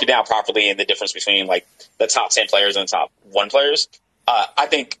broke it down properly in the difference between like the top 10 players and the top 1 players. I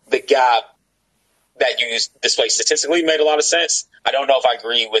think the gap that you display statistically made a lot of sense. I don't know if I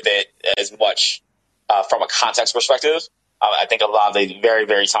agree with it as much from a context perspective. I think a lot of the very,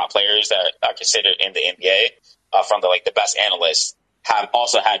 very top players that are considered in the NBA, from the best analysts, have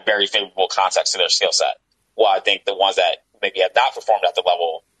also had very favorable context to their skill set. Well, I think the ones that maybe have not performed at the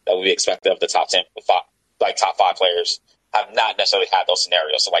level that we expect of the top 10, top 5 players, have not necessarily had those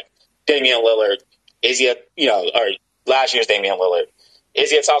scenarios. So, Damian Lillard, or last year's Damian Lillard, is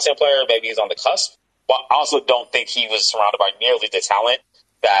he a top 10 player? Maybe he's on the cusp. But I also don't think he was surrounded by nearly the talent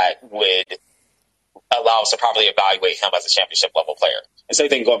that would allow us to properly evaluate him as a championship level player. And same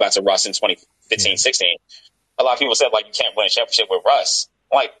thing going back to Russ in 2015-16. A lot of people said, you can't win a championship with Russ.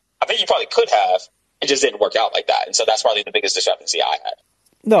 I think you probably could have. It just didn't work out like that. And so that's probably the biggest discrepancy I had.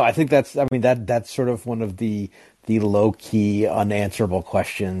 No, I think that's sort of one of the low-key unanswerable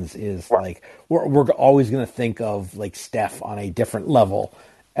questions is, right. We're always going to think of, Steph on a different level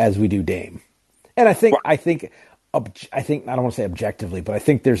as we do Dame. And I think, right. I don't want to say objectively, but I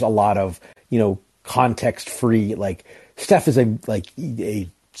think there's a lot of, context-free, Steph is a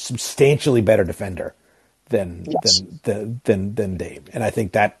substantially better defender than Dame. And I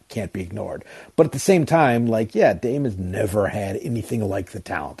think that can't be ignored. But at the same time, Dame has never had anything like the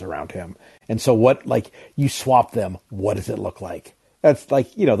talent around him. And so what, you swap them, what does it look like? That's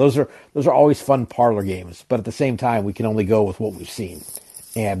those are always fun parlor games. But at the same time, we can only go with what we've seen.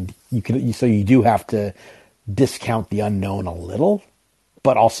 And so you do have to discount the unknown a little,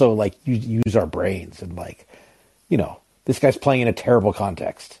 but also use our brains and this guy's playing in a terrible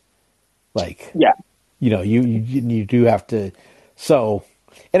context. Yeah. You do have to. So,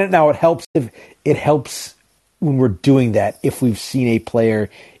 and now it helps when we're doing that if we've seen a player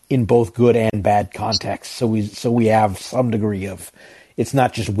in both good and bad contexts. So we have some degree of, it's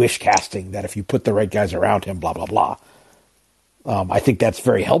not just wish casting that if you put the right guys around him, blah blah blah. I think that's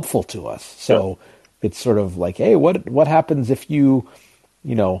very helpful to us. So it's sort of hey, what happens if you,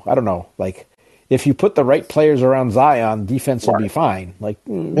 I don't know, if you put the right players around Zion, defense will be fine. I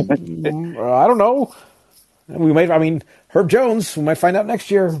don't know. We might. Herb Jones. We might find out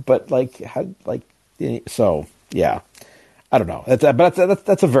next year. But so yeah, I don't know.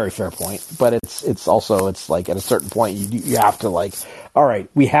 That's a very fair point. But it's also at a certain point you have to all right.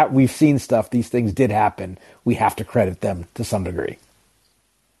 We've seen stuff. These things did happen. We have to credit them to some degree.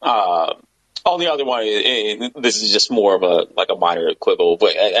 Only other one. This is just more of a minor quibble,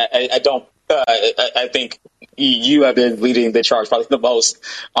 but I don't. I think you have been leading the charge probably the most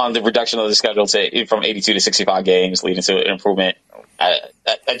on the reduction of the schedule from 82 to 65 games, leading to an improvement. I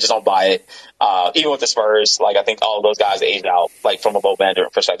just don't buy it. Even with the Spurs, I think all of those guys aged out, from a low bender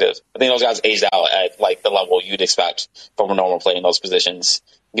perspective. I think those guys aged out at the level you'd expect from a normal play in those positions,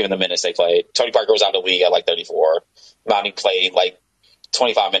 given the minutes they played. Tony Parker was out of the league at 34. Monty played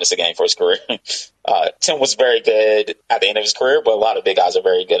 25 minutes a game for his career. Tim was very good at the end of his career, but a lot of big guys are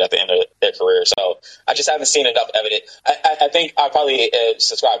very good at the end of their career. So I just haven't seen enough evidence. I think I probably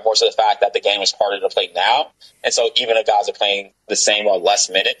subscribe more to the fact that the game is harder to play now. And so even if guys are playing the same or less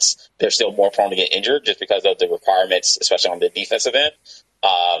minutes, they're still more prone to get injured just because of the requirements, especially on the defensive end.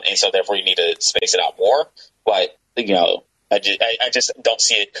 And so therefore you need to space it out more. But, I just don't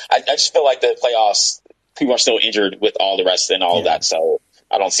see it. I just feel like the playoffs, people are still injured with all the rest and all of that. So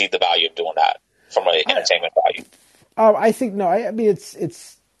I don't see the value of doing that from an entertainment value. I think no. I mean,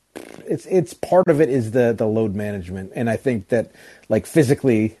 it's part of it is the load management, and I think that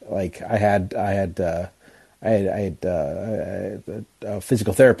physically, I had a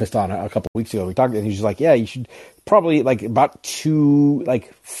physical therapist on a couple of weeks ago. We talked, and he's just yeah, you should probably about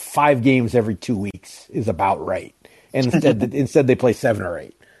 5 games every 2 weeks is about right. And instead they play 7 or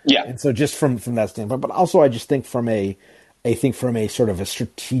 8. Yeah. And so just from that standpoint, but also I just think from a sort of a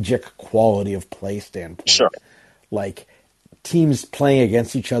strategic quality of play standpoint, sure. Teams playing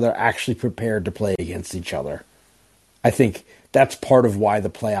against each other actually prepared to play against each other. I think that's part of why the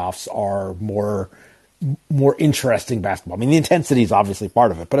playoffs are more interesting basketball. I mean, the intensity is obviously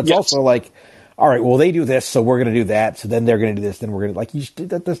part of it, but it's also all right, well, they do this, so we're going to do that. So then they're going to do this. Then we're going to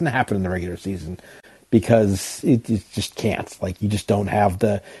that doesn't happen in the regular season. Because it just can't. You just don't have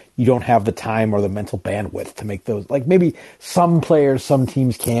the time or the mental bandwidth to make those. Maybe some players, some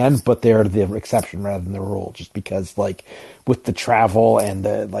teams can, but they're the exception rather than the rule. Just because with the travel and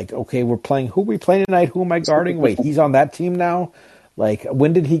the okay, we're playing. Who are we playing tonight? Who am I guarding? Wait, he's on that team now.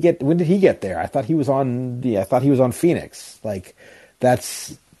 When did he get there? I thought he was on Phoenix.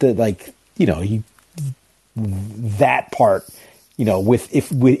 That's the that part.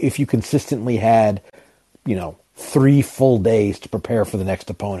 If you consistently had 3 full days to prepare for the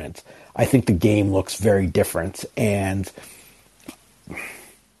next opponent, I think the game looks very different. And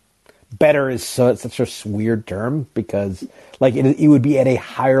better is such a weird term because it would be at a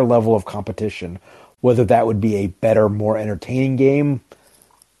higher level of competition Whether that would be a better, more entertaining game,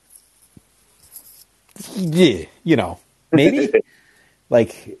 yeah, maybe.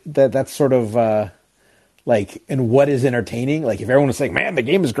 Like that's sort of and what is entertaining? Like if everyone was saying, "Man, the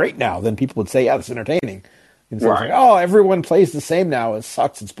game is great now," then people would say, "Yeah, it's entertaining." And so it's like, "Oh, everyone plays the same now. It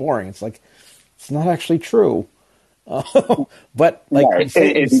sucks. It's boring." It's like it's not actually true. But you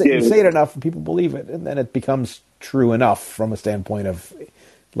say it enough, and people believe it, and then it becomes true enough from a standpoint of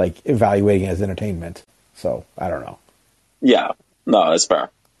evaluating it as entertainment. So I don't know. Yeah, no, that's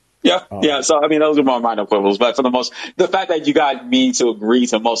fair. Yeah, yeah. So I mean, those are more minor quibbles, but for the fact that you got me to agree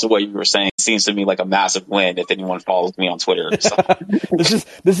to most of what you were saying seems to me like a massive win. If anyone follows me on Twitter, so.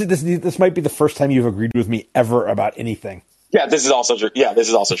 This might be the first time you've agreed with me ever about anything. Yeah, this is also true. Yeah, this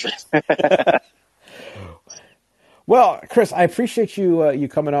is also true. Well, Chris, I appreciate you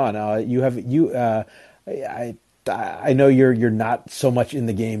coming on. I know you're not so much in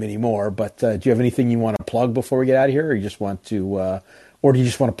the game anymore, but do you have anything you want to plug before we get out of here, or you just want to, or do you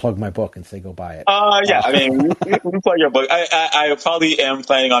just want to plug my book and say go buy it? Yeah, I mean, we plug your book. I probably am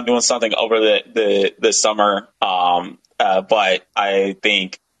planning on doing something over the summer, but I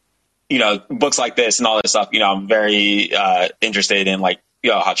think books like this and all this stuff. I'm very interested in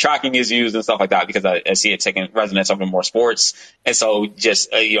how tracking is used and stuff like that, because I see it taking resonance over more sports. And so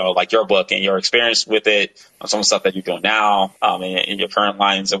just, like your book and your experience with it, some of the stuff that you're doing now, in your current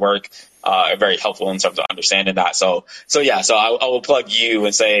lines of work, are very helpful in terms of understanding that. So I will plug you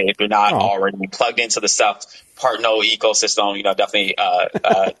and say, if you're not already plugged into the stuff, Partno ecosystem, definitely,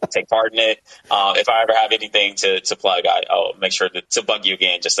 take part in it. If I ever have anything to plug, I'll make sure to bug you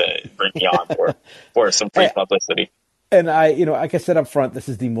again, just to bring me on for some free publicity. And like I said up front, this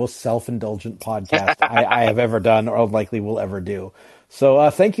is the most self-indulgent podcast I have ever done, or likely will ever do. So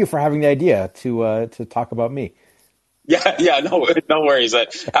thank you for having the idea to talk about me. Yeah, no worries.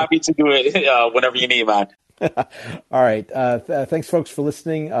 Happy to do it whenever you need, man. All right. Thanks, folks, for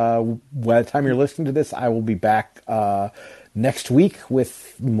listening. By the time you're listening to this, I will be back next week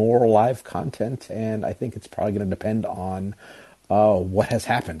with more live content, and I think it's probably going to depend on what has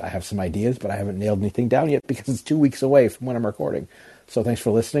happened. I have some ideas, but I haven't nailed anything down yet because it's 2 weeks away from when I'm recording. So thanks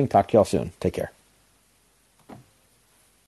for listening. Talk to y'all soon. Take care.